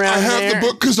 Well, I have the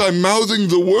book because I'm mouthing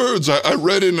the words. I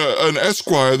read in an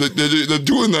Esquire that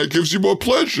doing that gives you more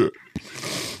pleasure.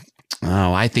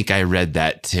 Oh, I think I read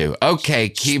that too.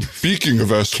 Okay, Speaking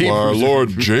of Esquire, Lord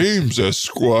James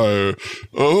Esquire.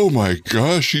 Oh my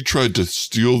gosh, he tried to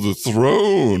steal the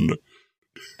throne.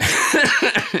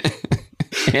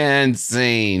 And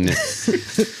scene.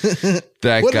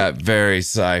 That got very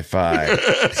sci-fi.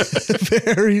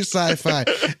 Very sci-fi.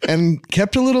 And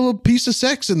kept a little piece of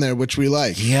sex in there, which we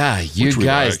like. Yeah, you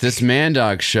guys, this Man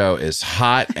Dog show is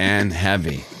hot and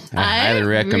heavy. I highly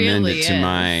recommend it to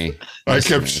my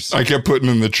listeners. I kept putting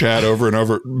in the chat over and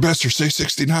over, Besser, say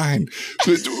 69.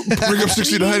 Bring up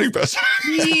 69, Besser.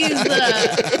 Please.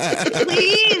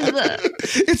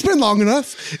 It's been long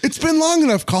enough.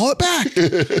 Call it back.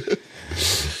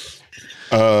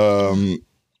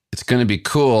 It's going to be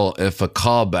cool if a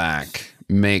callback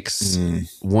makes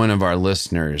one of our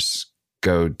listeners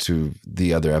go to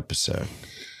the other episode.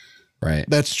 Right.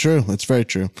 That's true. That's very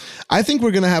true. I think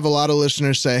we're going to have a lot of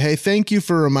listeners say, hey, thank you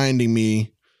for reminding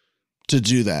me to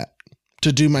do that,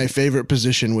 to do my favorite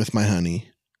position with my honey.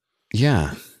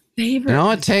 Yeah. Favorite. And all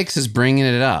it takes is bringing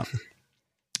it up.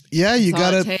 Yeah, you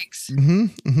got to. You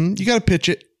got to pitch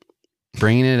it.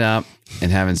 Bringing it up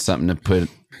and having something to put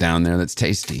down there that's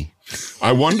tasty.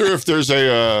 I wonder if there's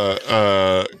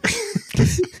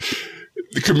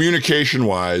communication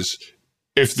wise,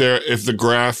 if the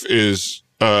graph is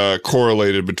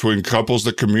correlated between couples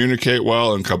that communicate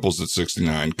well and couples at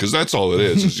 69, because that's all it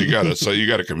is you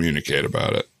gotta communicate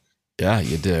about it. Yeah,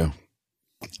 you do.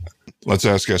 Let's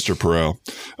ask Esther Perel.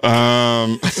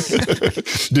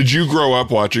 Did you grow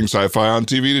up watching sci-fi on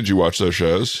TV? Did you watch those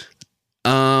shows?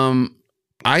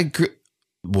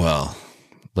 Well,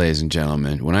 ladies and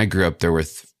gentlemen, when I grew up, there were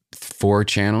 4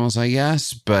 channels, I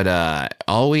guess, but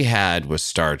all we had was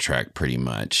Star Trek pretty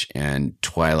much and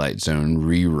Twilight Zone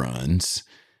reruns.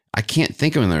 I can't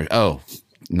think of another.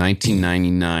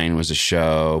 1999 was a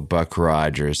show, Buck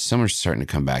Rogers. Some are starting to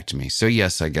come back to me. So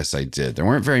yes, I guess I did. There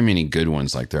weren't very many good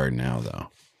ones like there are now, though.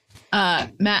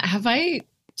 Matt, have I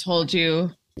told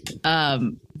you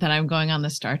that I'm going on the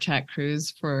Star Trek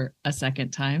cruise for a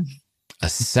second time? A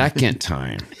second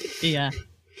time? Yeah.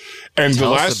 And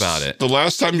Tell us about it. The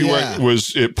last time you went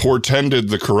it portended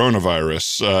the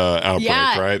coronavirus outbreak,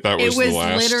 right? That was the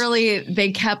last. Literally,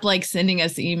 they kept sending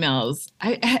us emails.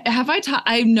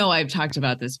 I know I've talked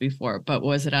about this before, but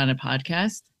was it on a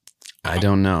podcast? I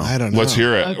don't know. Let's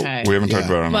hear it. Okay. We haven't talked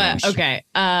about it on ours. Okay.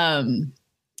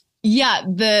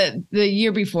 The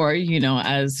year before,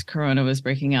 as Corona was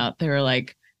breaking out, they were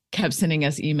kept sending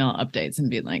us email updates and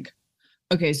being like,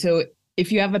 okay, so if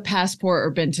you have a passport or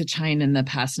been to China in the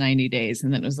past 90 days,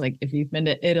 and then it was if you've been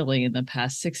to Italy in the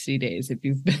past 60 days, if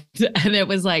you've been to, and it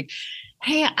was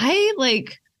hey, I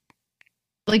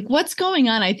what's going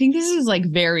on? I think this is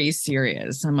very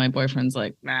serious. And my boyfriend's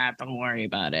nah, don't worry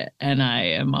about it. And I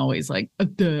am always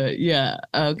yeah,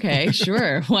 okay,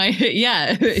 sure. Why?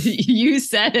 Yeah, you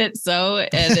said it so,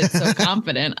 and it's so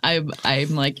confident. I'm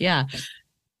yeah.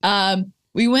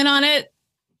 We went on it.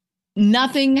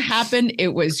 Nothing happened.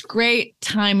 It was great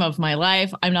time of my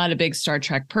life. I'm not a big Star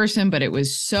Trek person, but it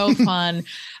was so fun.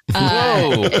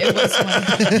 Whoa. It was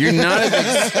fun. You're not a big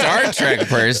Star Trek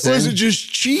person. Was it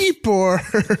just cheap or?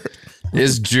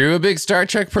 Is Drew a big Star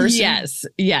Trek person?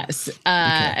 Yes. Okay.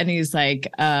 And he's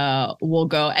we'll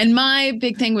go. And my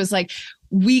big thing was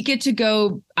we get to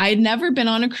go. I had never been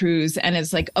on a cruise, and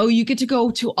it's you get to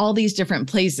go to all these different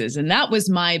places. And that was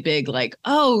my big,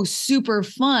 super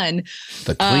fun.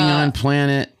 The Klingon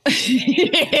planet.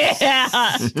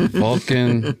 Yeah.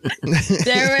 Vulcan.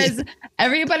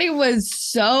 Everybody was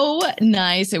so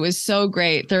nice. It was so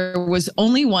great. There was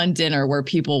only one dinner where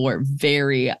people were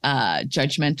very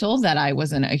judgmental that I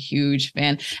wasn't a huge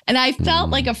fan. And I felt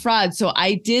like a fraud. So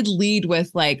I did lead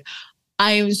with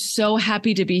I am so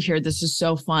happy to be here. This is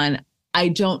so fun. I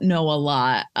don't know a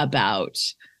lot about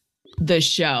the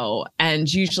show.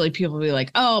 And usually people will be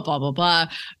like, oh, blah, blah, blah.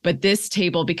 But this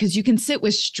table, because you can sit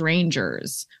with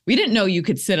strangers. We didn't know you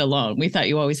could sit alone. We thought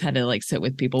you always had to like sit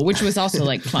with people, which was also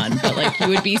like fun. But like you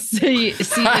would be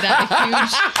seated at a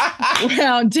huge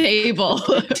round table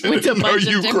with a bunch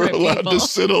of different people. You were allowed to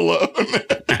sit alone.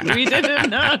 We didn't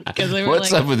know because they were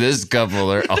What's up with this couple?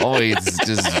 They're always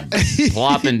just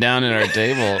plopping down at our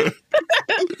table.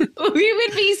 We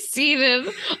would be seated,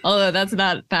 although that's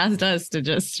not past us to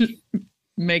just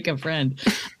make a friend.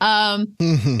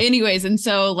 Anyways, and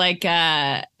so like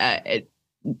now,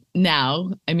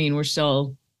 I mean, we're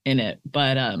still in it,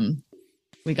 but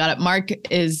we got it. Mark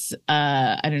is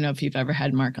I don't know if you've ever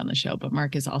had Mark on the show, but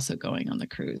Mark is also going on the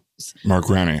cruise. Mark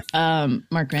Rennie.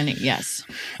 Mark Rennie, yes.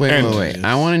 Wait.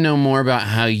 I want to know more about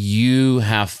how you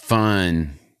have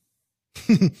fun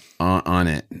on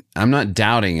it. I'm not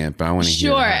doubting it, but I want to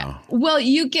hear how. Well,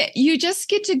 you just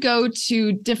get to go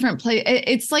to different places.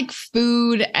 It's like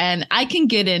food, and I can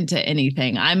get into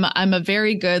anything. I'm a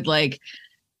very good like,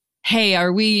 hey,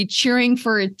 are we cheering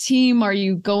for a team? Are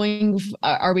we going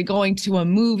to a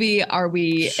movie? Are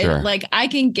we like, I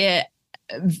can get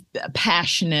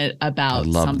passionate about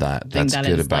something. I love that. That's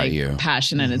good about like you.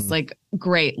 Passionate. Mm-hmm. It's like,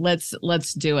 great. Let's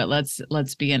do it.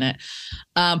 Let's be in it.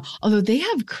 Although they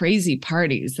have crazy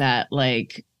parties that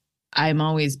like, I'm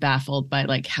always baffled by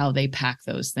like how they pack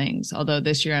those things. Although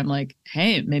this year I'm like,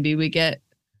 hey, maybe we get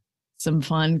some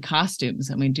fun costumes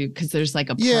and we do, because there's like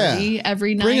a party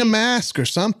every night. Bring a mask or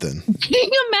something. Bring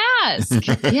a mask.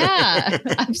 Yeah,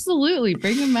 absolutely.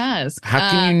 Bring a mask. How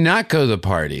can you not go to the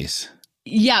parties?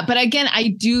 Yeah, but again, I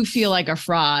do feel like a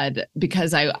fraud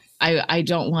because I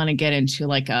don't want to get into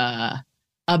like a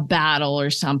battle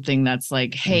or something that's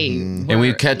like, hey, and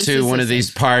we cut to one of these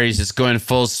parties that's going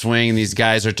full swing, and these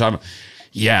guys are talking.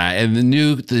 Yeah, and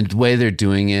the way they're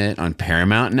doing it on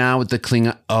Paramount now with the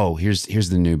Klingon. Oh, here's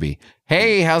the newbie.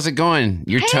 Hey, how's it going?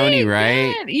 You're Toni,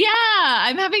 right? Good. Yeah,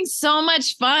 I'm having so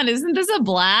much fun. Isn't this a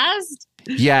blast?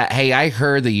 Yeah. Hey, I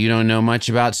heard that you don't know much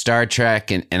about Star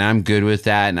Trek, and I'm good with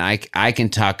that. And I can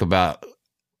talk about.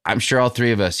 I'm sure all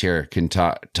three of us here can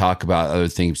talk about other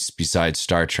things besides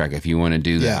Star Trek if you want to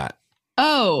do that.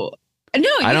 Oh. No,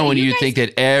 I don't want you to think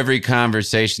that every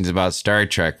conversation is about Star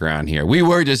Trek around here. We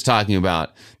were just talking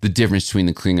about the difference between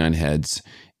the Klingon heads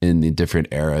in the different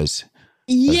eras.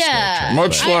 Yeah.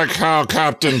 Much like how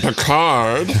Captain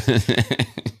Picard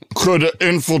could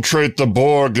infiltrate the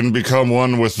Borg and become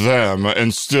one with them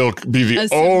and still be the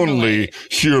only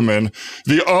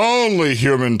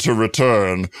human to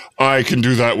return. I can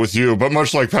do that with you. But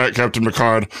much like Captain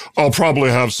Picard, I'll probably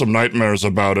have some nightmares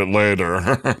about it later.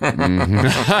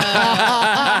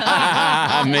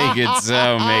 Make it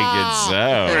so.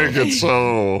 Make it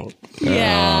so.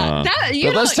 Yeah.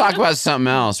 But let's talk about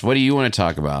something else. What do you want to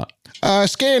talk about?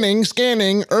 Scanning,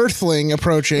 Earthling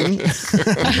approaching.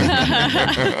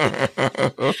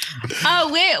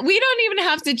 Oh, we don't even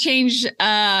have to change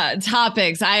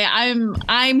topics.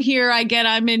 I'm here.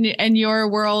 I'm in your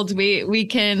world. We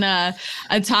can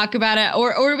talk about it,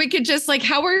 or we could just like,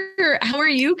 how are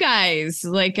you guys?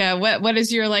 Like, what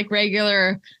is your like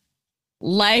regular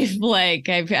life like?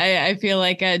 I feel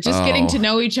like just getting to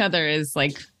know each other is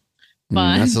like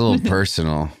fun. That's a little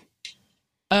personal.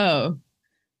 Oh.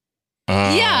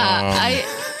 Yeah,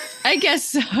 I guess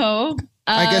so.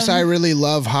 I guess I really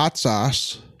love hot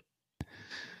sauce.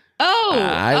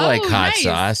 I like hot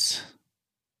sauce.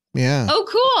 Yeah. Oh,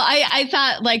 cool. I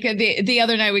thought like the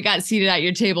other night we got seated at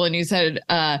your table and you said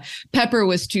pepper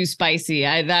was too spicy.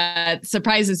 That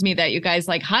surprises me that you guys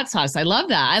like hot sauce. I love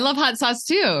that. I love hot sauce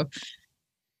too.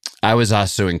 I was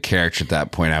also in character at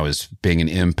that point. I was being an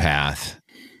empath.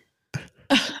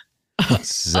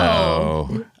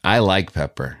 So I like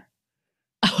pepper.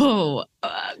 Oh,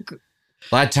 a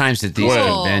lot of times at these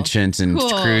conventions and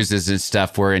cruises and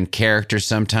stuff, we're in character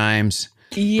sometimes.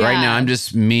 Yeah. Right now, I'm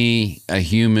just me, a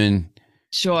human.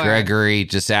 Sure. Gregory,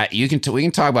 we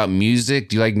can talk about music.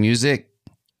 Do you like music?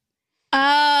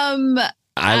 I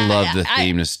love the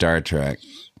theme to Star Trek.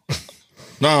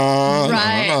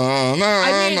 Right.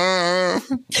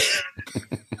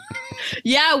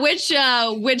 Yeah, which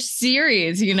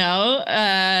series,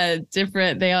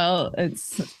 different. They all,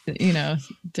 it's,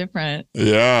 different.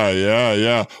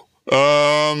 Yeah.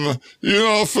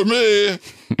 For me,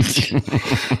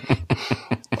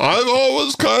 I've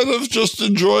always kind of just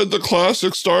enjoyed the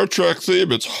classic Star Trek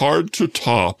theme. It's hard to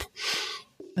top.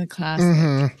 The classic.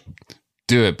 Mm-hmm.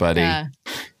 Do it, buddy. Yeah.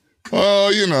 Oh,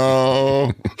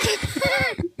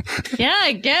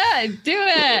 Yeah, do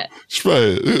it.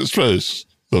 Space.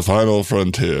 The final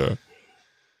frontier.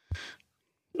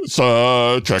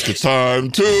 Star Trek, it's time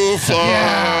to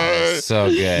fly. So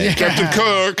good. Captain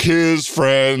Kirk, his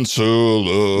friend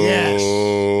Sulu. Yes.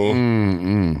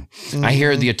 I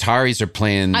hear the Ataris are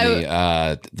playing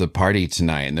the party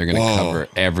tonight, and they're going to cover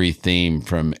every theme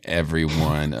from every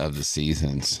one of the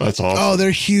seasons. That's awesome. Oh,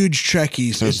 they're huge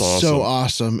Trekkies. That's It's so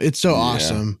awesome. It's so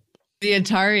awesome. The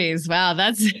Ataris. Wow,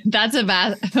 that's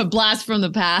a blast from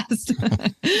the past.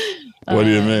 What do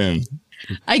you mean?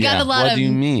 I got a lot what of. do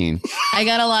you mean? I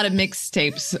got a lot of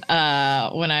mixtapes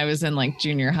when I was in like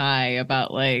junior high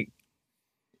about like,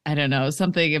 I don't know,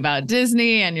 something about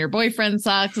Disney and your boyfriend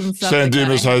sucks and stuff. San like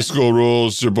Dimas that. High School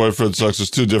Rules. Your boyfriend sucks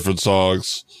is 2 different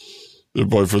songs. Your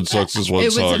boyfriend sucks is one It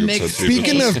was a song. mix.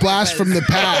 Speaking of blast from the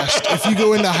past, if you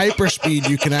go into hyperspeed,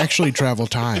 you can actually travel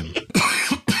time.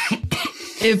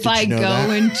 If I know go that?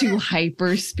 into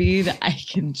hyperspeed, I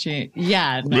can change.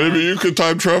 Yeah. No. Maybe you could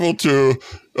time travel to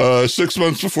 6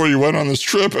 months before you went on this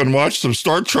trip and watch some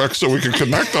Star Trek so we could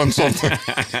connect on something.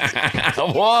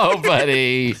 Whoa,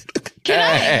 buddy. It is Can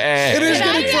I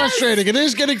getting ask- frustrating. It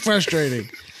is getting frustrating.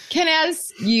 Can I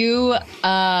ask you,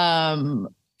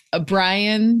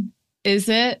 Brian, is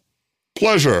it?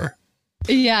 Pleasure.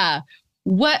 Yeah.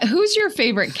 Who's your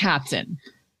favorite captain?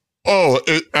 Oh,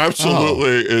 it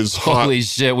absolutely is hot. Holy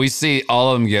shit. We see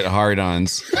all of them get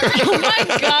hard-ons. Oh my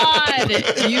God.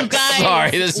 You guys.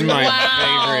 Sorry, this is my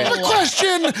favorite. The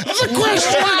question.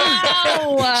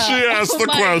 Wow. She asked the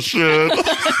my- question.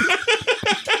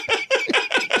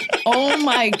 Oh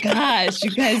my gosh.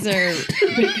 You guys are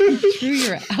through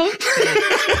your outfit.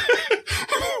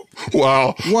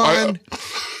 Wow. 1,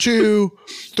 2,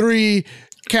 3.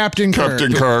 Captain Kirk.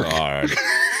 Captain Kirk. God.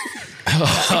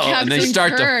 Oh, and they Captain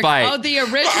start to Kirk. fight. Oh, the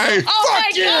original. Hey, oh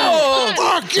my God.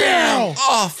 Fuck you!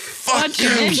 Oh, fuck Bunch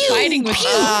of men fighting with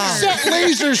Set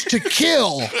lasers to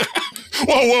kill.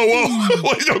 Whoa.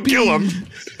 Wait, don't kill him.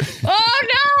 Oh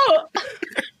no.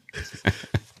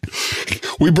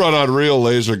 We brought out real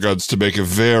laser guns to make it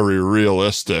very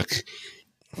realistic.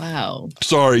 Wow.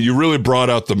 Sorry, you really brought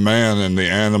out the man and the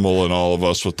animal in all of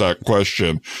us with that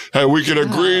question. Hey, we can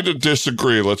agree to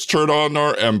disagree. Let's turn on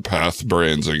our empath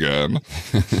brains again.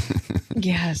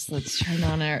 Yes, let's turn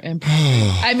on our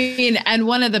empath. I mean, and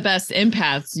one of the best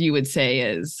empaths you would say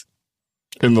is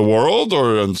In the world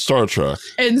or in Star Trek?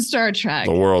 in Star Trek.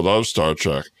 The world of Star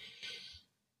Trek.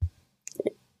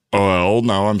 Well,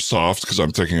 now I'm soft because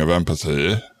I'm thinking of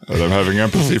empathy. And I'm having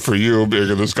empathy for you being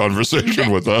in this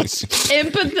conversation with us.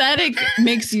 Empathetic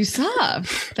makes you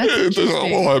soft. That's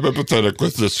interesting. Well, I'm empathetic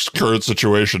with this current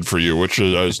situation for you, which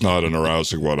is not an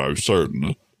arousing one, I'm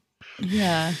certain.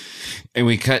 Yeah. And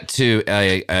we cut to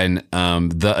the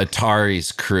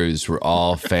Ataris cruise. We're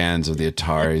all fans of the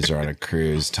Ataris are on a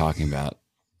cruise talking about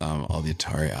all the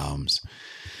Atari albums.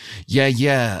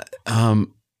 Yeah. And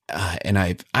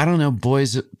I don't know,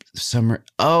 boys of summer.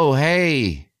 Oh,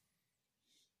 hey,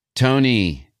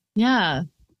 Toni. Yeah.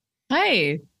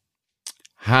 Hi.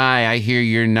 Hi, I hear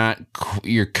you're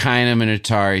kind of an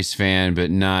Ataris fan, but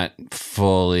not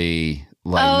fully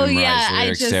memorize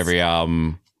lyrics to every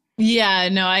album. Yeah,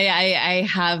 no, I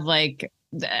have like,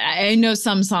 I know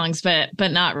some songs, but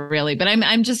not really. But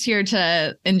I'm just here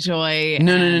to enjoy.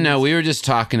 No. We were just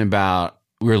talking about,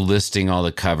 we're listing all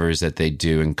the covers that they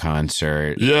do in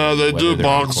concert. Yeah, they do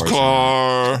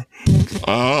Boxcar.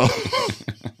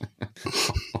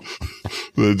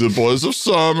 They did Boys of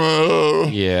Summer.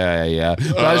 Yeah.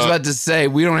 But I was about to say,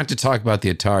 we don't have to talk about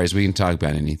the Ataris. We can talk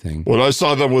about anything. When I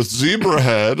saw them with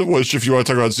Zebrahead, which if you want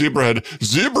to talk about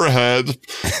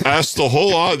Zebrahead asked the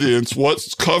whole audience, what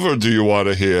cover do you want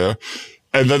to hear?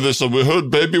 And then they said, we heard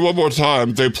Baby One More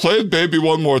Time. They played Baby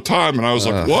One More Time. And I was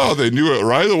like, wow, they knew it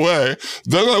right away.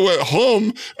 Then I went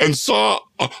home and I saw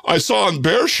on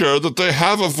BearShare that they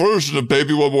have a version of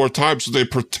Baby One More Time. So they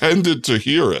pretended to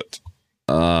hear it.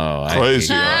 Oh,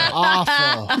 Crazy.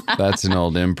 Awful. That's an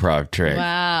old improv trick.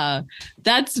 Wow,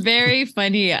 that's very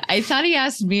funny. I thought he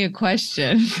asked me a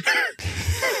question.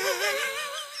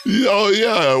 Oh,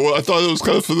 yeah. Well, I thought it was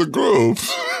kind of for the group.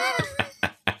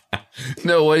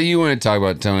 No, what do you want to talk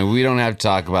about, Tony? We don't have to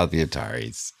talk about the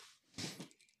Ataris.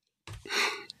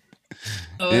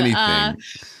 Anything.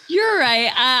 You're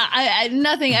right.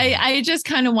 Nothing. I just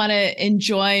kind of want to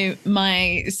enjoy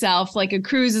myself. Like a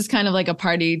cruise is kind of like a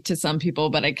party to some people,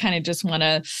 but I kind of just want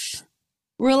to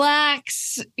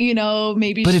relax,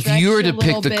 maybe. But if you were to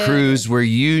pick the bit. cruise where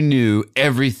you knew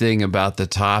everything about the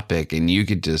topic and you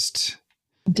could just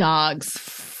Dogs.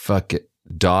 fuck it.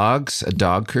 Dogs? A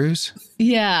dog cruise?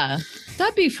 Yeah.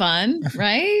 That'd be fun,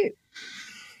 right?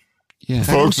 Yeah.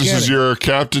 Folks, this get is it. your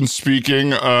captain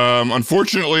speaking.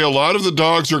 Unfortunately, a lot of the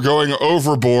dogs are going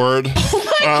overboard.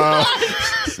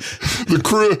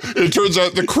 It turns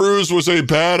out the cruise was a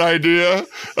bad idea.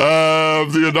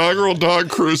 The inaugural dog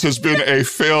cruise has been a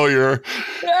failure.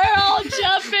 They're all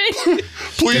jumping.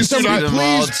 Please do not.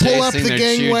 Please pull up the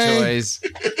gangway. Toys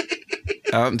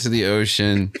out into the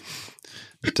ocean.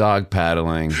 Dog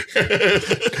paddling.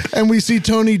 And we see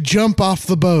Toni jump off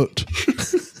the boat.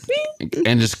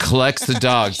 And just collects the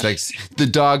dogs. Like the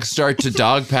dogs start to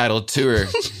dog paddle to her.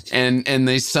 And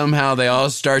they all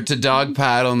start to dog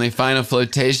paddle and they find a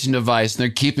flotation device and they're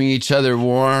keeping each other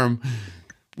warm.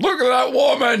 Look at that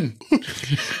woman.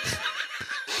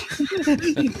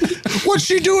 What's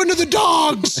she doing to the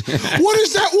dogs? What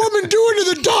is that woman doing to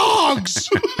the dogs?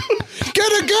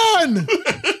 Get a gun.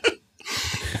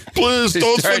 Please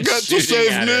don't Start forget to shooting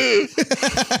save at me.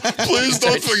 Please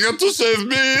don't forget to save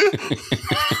me.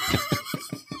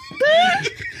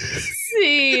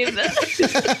 Scene.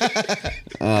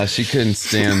 She couldn't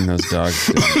stand those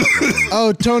dogs.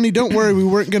 Oh, Toni, don't worry. We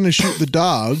weren't going to shoot the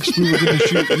dogs. We were going to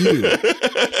shoot you.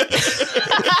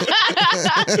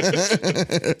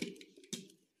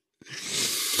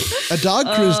 A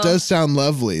dog cruise does sound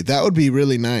lovely. That would be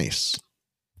really nice.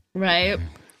 Right.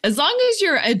 As long as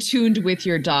you're attuned with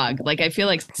your dog. Like, I feel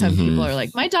like some people are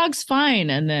like, my dog's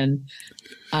fine. And then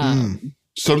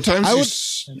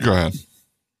Sometimes go ahead.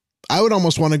 I would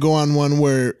almost want to go on one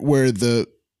where the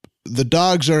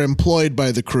dogs are employed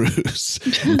by the cruise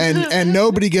and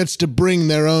nobody gets to bring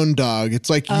their own dog. It's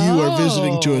like you are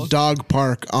visiting to a dog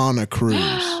park on a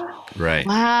cruise. Right.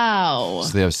 Wow.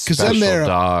 So they have special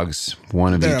dogs,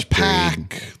 one of They're each a pack.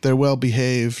 breed. They're well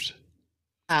behaved.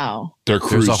 Wow. They're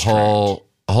cruise There's a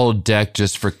whole deck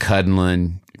just for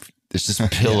cuddling. There's just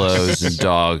pillows and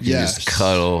dogs. You just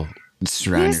cuddle and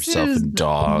surround yourself with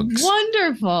dogs.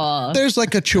 Wonderful. There's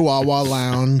like a Chihuahua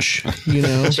lounge, you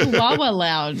know? Chihuahua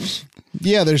lounge.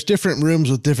 Yeah, there's different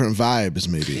rooms with different vibes,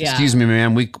 maybe. Yeah. Excuse me,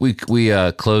 ma'am. We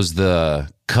close the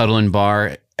cuddling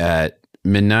bar at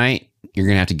midnight. You're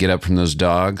gonna have to get up from those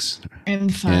dogs. I'm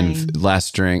fine. And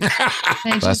last drink,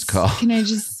 last call. Can I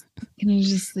just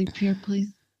sleep here, please?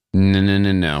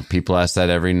 No. People ask that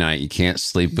every night. You can't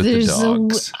sleep with the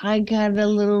dogs. I got a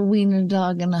little wiener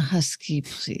dog and a husky,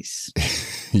 please.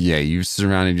 Yeah, you've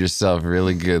surrounded yourself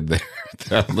really good there.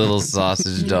 That little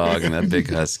sausage dog and that big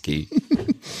husky.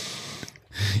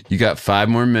 You got 5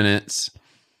 more minutes.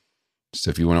 So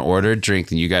if you want to order a drink,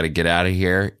 then you got to get out of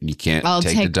here. You can't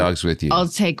take the dogs with you. I'll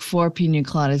take 4 pina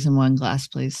coladas in 1 glass,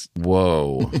 please.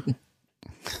 Whoa.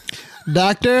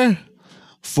 Doctor,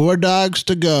 4 dogs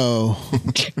to go.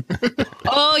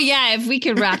 Oh, yeah. If we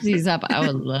could wrap these up, I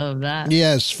would love that.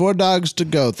 Yes, 4 dogs to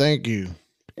go. Thank you.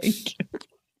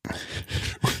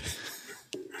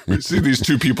 We see these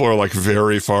two people are like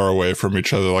very far away from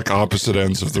each other, like opposite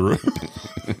ends of the room.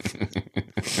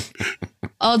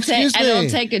 I'll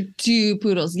take 2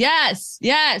 poodles. Yes.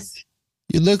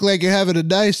 You look like you're having a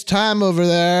nice time over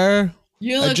there.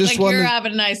 You look like you're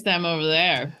having a nice time over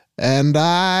there. And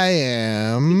I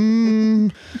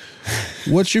am.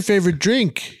 What's your favorite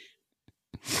drink?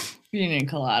 Pina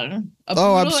colada.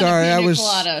 Oh, I'm sorry.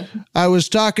 I was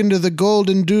talking to the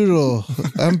golden doodle.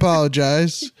 I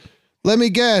apologize. Let me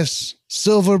guess.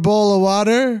 Silver bowl of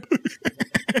water?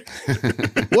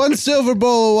 1 silver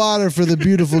bowl of water for the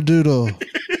beautiful doodle.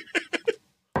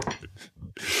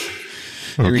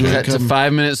 We cut to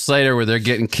 5 minutes later where they're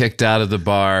getting kicked out of the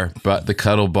bar, but the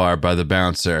cuddle bar by the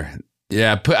bouncer.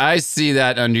 Yeah, I see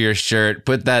that under your shirt.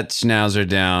 Put that schnauzer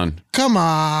down. Come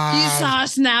on. You saw a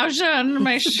schnauzer under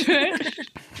my shirt?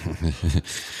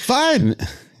 Fine.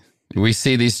 We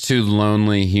see these 2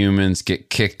 lonely humans get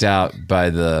kicked out by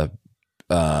the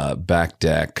back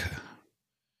deck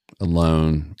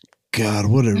alone. God,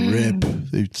 what a rip.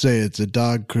 They'd say it's a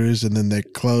dog cruise and then they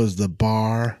close the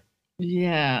bar.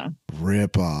 Yeah.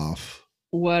 Rip off.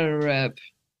 What a rip.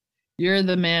 You're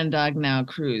the man dog now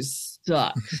cruise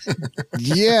sucks.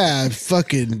 Yeah,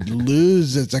 fucking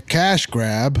lose. It's a cash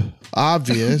grab.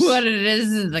 Obvious. What it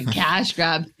is a cash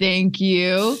grab. Thank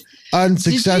you.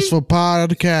 Unsuccessful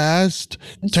podcast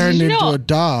turned into a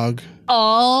dog.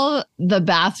 All the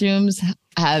bathrooms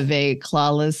have a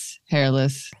clawless,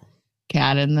 hairless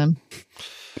cat in them.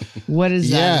 What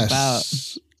is that about?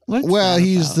 Well,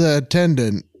 he's the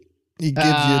attendant. He gives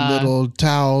you a little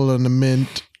towel and a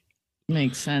mint.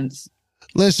 Makes sense.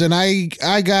 Listen, I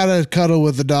got to cuddle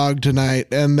with the dog tonight,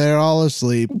 and they're all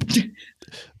asleep.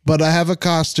 But I have a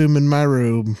costume in my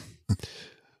room.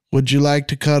 Would you like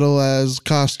to cuddle as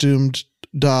costumed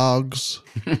dogs?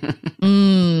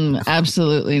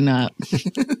 Absolutely not.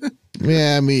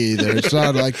 Yeah, me either. It's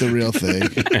not like the real thing.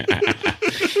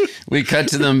 We cut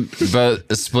to them both,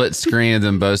 a split screen of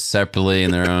them both separately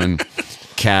in their own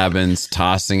cabins,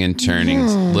 tossing and turning,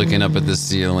 looking up at the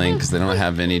ceiling because they don't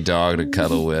have any dog to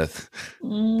cuddle with.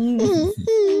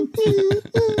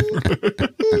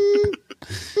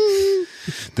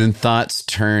 Then thoughts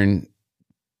turn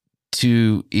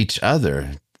to each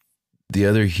other, the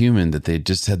other human that they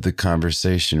just had the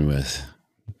conversation with.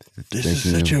 This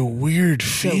is such a weird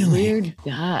feeling. A weird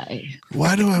guy.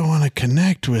 Why do I want to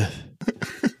connect with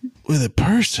a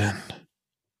person?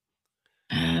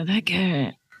 That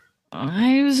guy,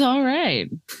 I was all right.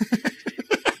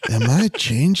 Am I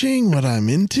changing what I'm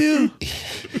into?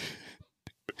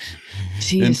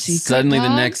 And suddenly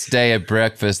the next day at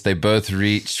breakfast, they both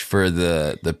reach for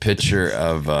the pitcher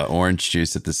of orange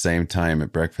juice at the same time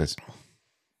at breakfast.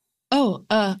 Oh,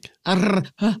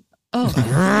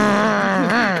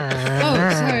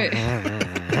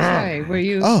 sorry, were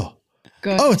you? Oh,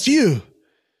 it's you.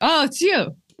 Oh, it's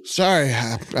you. Sorry,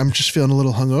 I'm just feeling a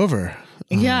little hungover.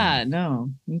 Yeah, no,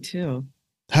 me too.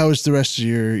 How was the rest of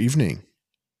your evening?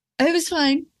 It was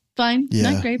fine.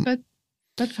 Yeah. Not great, but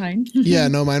fine. Yeah,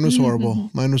 no, mine was horrible.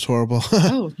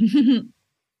 Oh.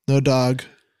 No dog.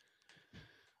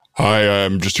 Hi,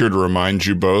 I'm just here to remind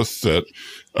you both that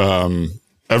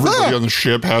everybody on the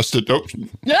ship has to...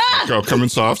 Oh, coming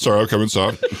soft. Sorry, coming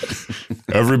soft.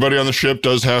 Everybody on the ship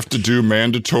does have to do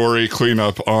mandatory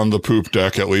cleanup on the poop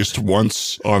deck at least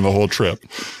once on the whole trip.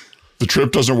 The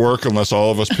trip doesn't work unless all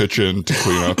of us pitch in to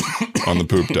clean up on the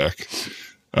poop deck.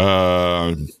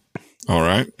 All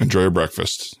right. Enjoy your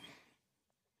breakfast.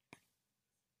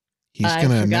 I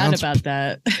forgot about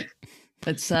that.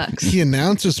 That sucks. He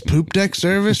announces poop deck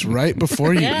service right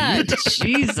before you Yeah, eat.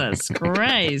 Jesus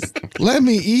Christ. Let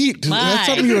me eat. That's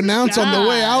something you announce on the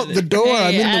way out the door.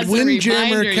 Hey, I'm in the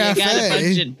Windjammer Cafe. You got a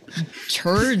bunch of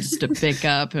turds to pick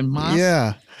up and mop.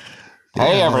 Yeah.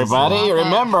 Hey, everybody,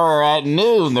 remember at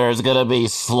noon there's going to be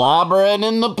slobbering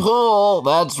in the pool.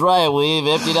 That's right, we've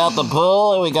emptied out the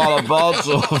pool and we got a bunch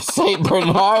of St.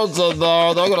 Bernards in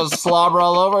there. They're going to slobber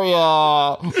all over you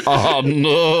at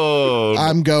noon.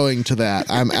 I'm going to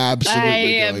that. I'm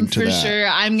absolutely going to that. For sure.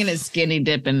 I'm going to skinny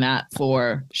dip in that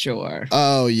for sure.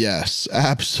 Oh, yes.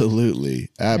 Absolutely.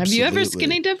 Have you ever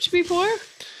skinny dipped before?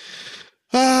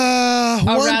 Around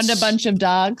Around a bunch of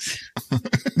dogs?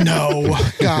 No.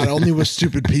 God, only with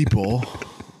stupid people.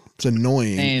 It's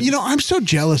annoying. Same. You know, I'm so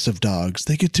jealous of dogs.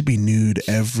 They get to be nude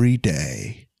every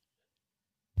day.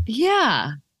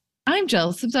 Yeah. I'm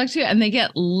jealous of dogs too. And they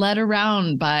get led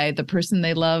around by the person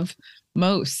they love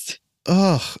most.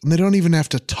 Ugh. And they don't even have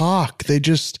to talk. They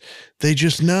just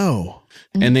know.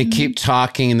 And they keep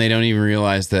talking and they don't even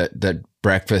realize that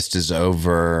breakfast is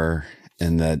over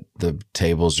and that the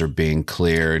tables are being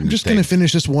cleared. I'm just going to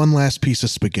finish this one last piece of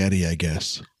spaghetti, I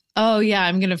guess. Oh, yeah.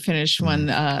 I'm going to finish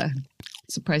one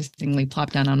surprisingly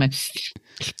plop down on my...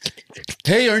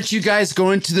 Hey, aren't you guys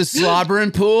going to the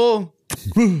slobbering pool?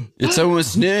 It's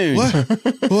almost noon. What?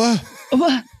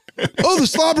 What? Oh, the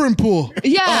slobbering pool.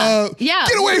 Yeah. Yeah.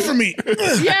 Get away from me.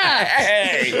 Yeah.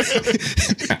 Hey!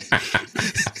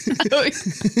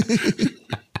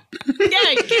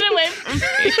 Yeah, get away from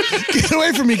me. Get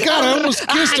away from me. God, I almost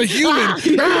kissed a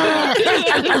human.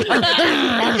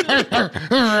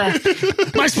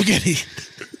 My spaghetti.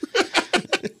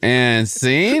 And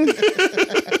scene?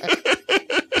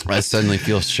 I suddenly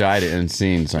feel shy to end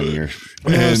scenes on your...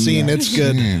 No, scene. It's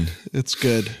good. It's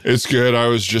good. It's good. I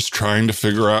was just trying to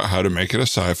figure out how to make it a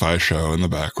sci-fi show in the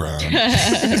background.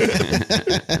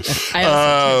 I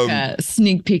also took a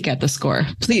sneak peek at the score.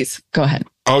 Please, go ahead.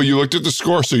 Oh, you looked at the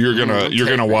score, so you're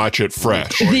gonna watch it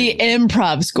fresh. The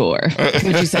improv score,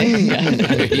 would you say?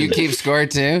 You keep score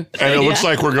too? And it looks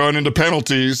like we're going into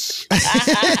penalties.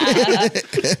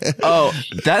 Oh,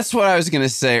 that's what I was going to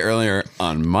say earlier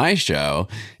on my show,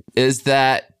 is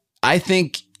that I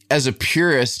think as a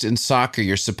purist in soccer,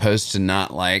 you're supposed to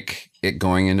not like it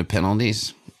going into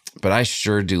penalties. But I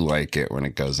sure do like it when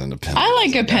it goes into penalties. I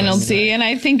like a penalty, and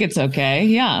I think it's okay.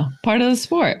 Yeah, part of the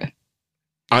sport.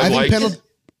 I think like.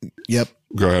 Yep.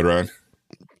 Go ahead, Ryan.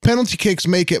 Penalty kicks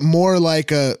make it more like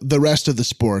the rest of the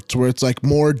sports, where it's like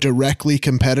more directly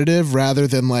competitive rather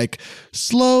than like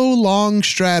slow, long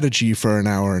strategy for an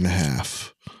hour and a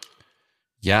half.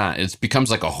 Yeah, it becomes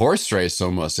like a horse race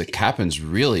almost. It happens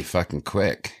really fucking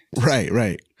quick.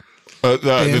 Right.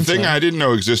 The thing I didn't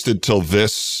know existed till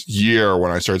this year when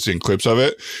I started seeing clips of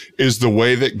it is the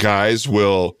way that guys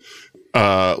will,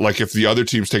 like if the other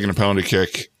team's taking a penalty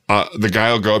kick, the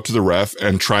guy will go up to the ref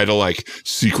and try to like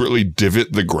secretly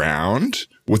divot the ground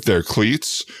with their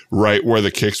cleats right where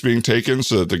the kick's being taken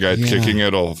so that the guy kicking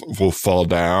it will fall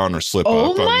down or slip up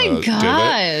on the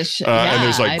gosh. divot. And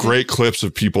there's like great clips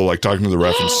of people like talking to the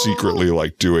ref and secretly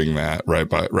like doing that right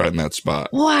in that spot.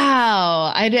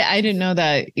 Wow. I didn't know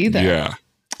that either. Yeah.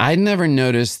 I never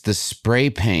noticed the spray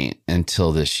paint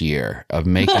until this year of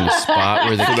making a spot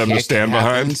where the for them to kick stand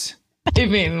happens. I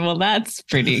mean, well, that's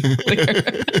pretty clear.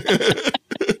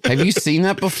 Have you seen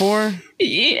that before?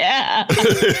 Yeah.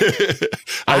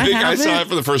 I think I saw it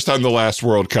for the first time the last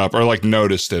World Cup, or like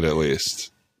noticed it at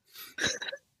least.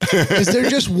 Is there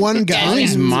just one guy?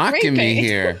 He's who- mocking me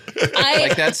here.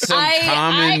 Like that's some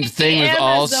common thing with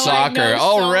all soccer.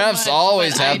 Oh, refs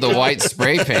always have the white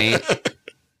spray paint.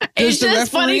 It's the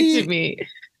just funny referee- to me.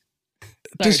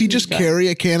 Does he just carry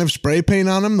a can of spray paint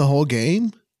on him the whole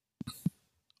game?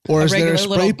 Or is there a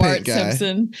spray paint guy?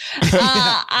 Simpson.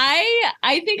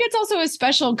 I think it's also a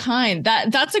special kind.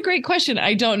 That's a great question.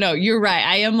 I don't know. You're right.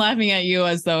 I am laughing at you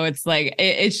as though it's like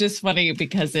it's just funny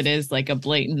because it is like a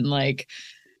blatant like.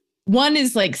 One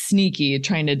is like sneaky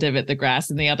trying to divot the grass,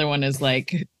 and the other one is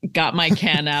like got my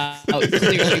can out,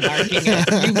 clearly marking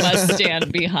it. You must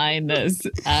stand behind this.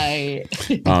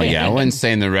 Oh yeah, I wasn't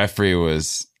saying the referee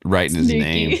was writing his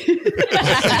name.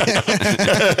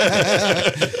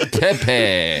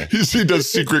 Pepe. He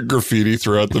does secret graffiti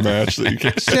throughout the match that you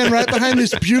can't see. Stand right behind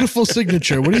this beautiful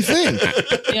signature. What do you think?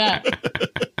 Yeah.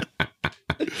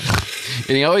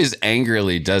 And he always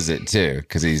angrily does it too,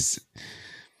 because he's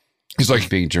like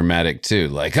being dramatic too.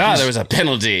 Like, there was a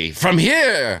penalty from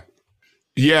here.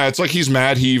 Yeah, it's like he's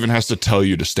mad he even has to tell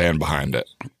you to stand behind it.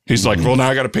 He's like, well, now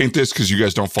I got to paint this because you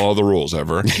guys don't follow the rules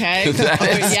ever. Okay.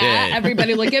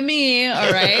 Everybody look at me.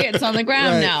 All right. It's on the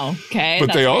ground now. Okay.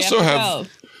 But they also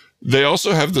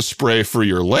have the spray for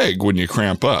your leg when you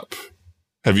cramp up.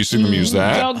 Have you seen them use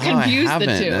that? Don't confuse I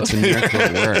the haven't. two. That's a miracle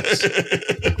it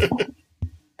works.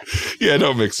 Yeah,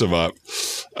 don't mix them up.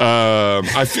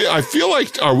 I feel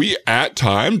like, are we at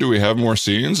time? Do we have more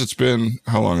scenes? It's been,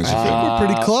 how long has it been? We're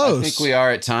pretty close. I think we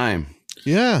are at time.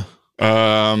 Yeah.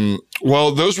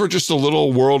 Well, those were just a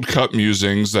little World Cup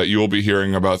musings that you will be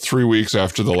hearing about 3 weeks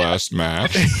after the last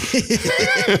match.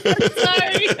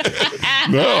 Sorry.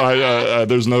 No,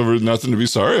 there's nothing to be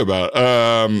sorry about.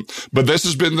 But this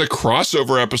has been the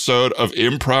crossover episode of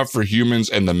Improv for Humans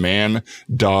and the Man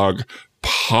Dog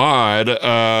Pod.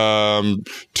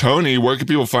 Toni, where can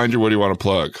people find you? What do you want to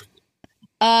plug?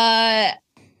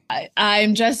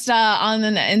 I'm just on the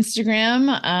Instagram,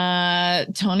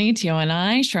 Toni,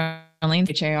 Toni, Charline,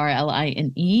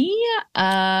 Charline.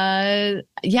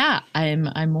 Yeah,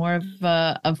 I'm more of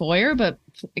a voyeur, but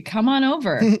come on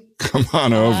over. Come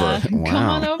on over. Come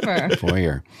on over.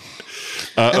 Voyeur.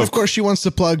 And of course, she wants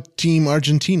to plug Team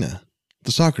Argentina,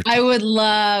 the soccer team. I would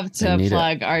love to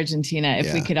plug Argentina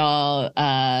if we could all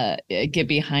get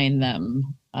behind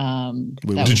them.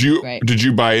 Did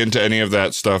you buy into any of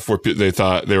that stuff where they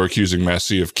thought they were accusing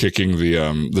Messi of kicking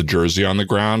the jersey on the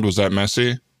ground? Was that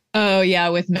Messi? Oh yeah,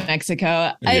 with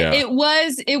Mexico, it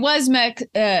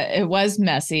was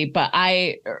messy, but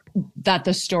I thought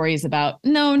the stories about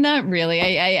no, not really.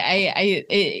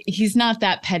 He's not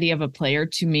that petty of a player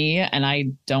to me, and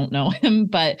I don't know him,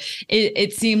 but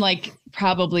it seemed like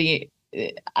probably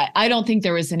I don't think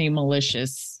there was any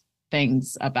malicious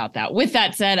things about that. With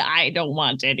that said, I don't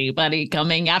want anybody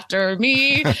coming after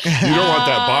me. You don't want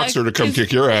that boxer to come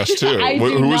kick your ass too.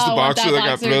 Who was the boxer that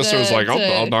got Besser? Was like,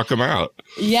 I'll knock him out.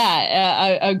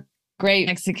 Yeah, a great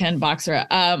Mexican boxer.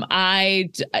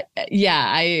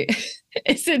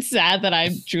 Is it sad that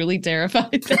I'm truly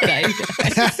terrified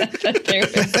that there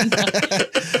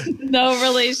is no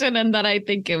relation and that I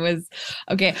think it was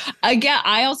okay. Again,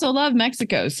 I also love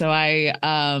Mexico, so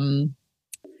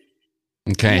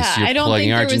Okay, so you're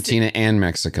plugging Argentina and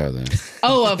Mexico then.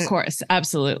 Oh, of course.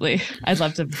 Absolutely. I'd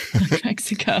love to plug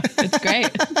Mexico. It's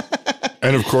great.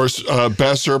 And of course,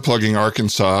 Besser plugging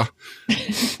Arkansas.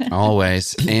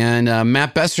 Always. And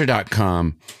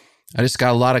mattbesser.com. I just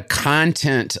got a lot of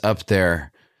content up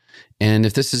there. And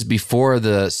if this is before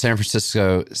the San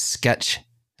Francisco Sketch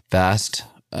Fest,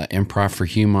 Improv for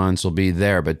Humans will be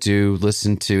there. But do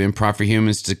listen to Improv for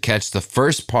Humans to catch the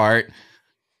first part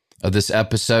of this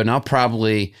episode. And I'll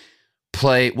probably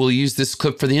we'll use this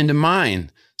clip for the end of mine.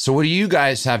 So what do you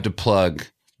guys have to plug?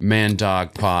 Man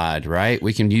Dog Pod, right?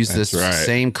 We can use this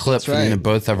same clip for the end of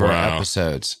both of our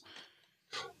episodes.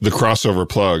 the crossover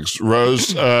plugs.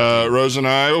 Rose and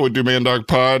I would do Man Dog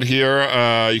Pod here.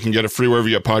 You can get it free wherever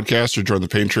you get podcasts or join the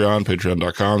Patreon,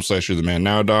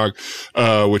 patreon.com/you're-the-man-now-dog,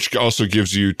 which also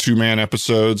gives you 2-man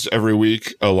episodes every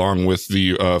week along with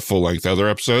the full-length other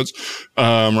episodes.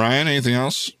 Ryan, anything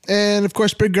else? And of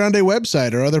course, Big Grande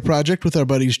website, our other project with our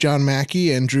buddies John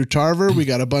Mackey and Drew Tarver. We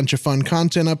got a bunch of fun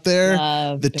content up there.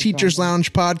 The Teachers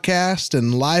Lounge podcast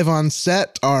and Live on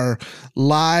Set, our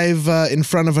live in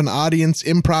front of an audience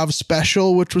improv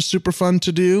special, which was super fun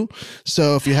to do.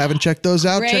 So if you haven't checked those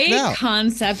out, check it out. Great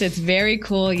concept. It's very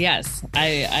cool. Yes,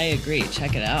 I agree.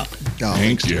 Check it out. Oh,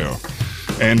 Thank you.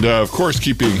 And of course,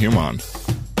 keep being human.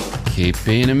 Keep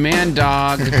being a man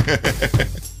dog.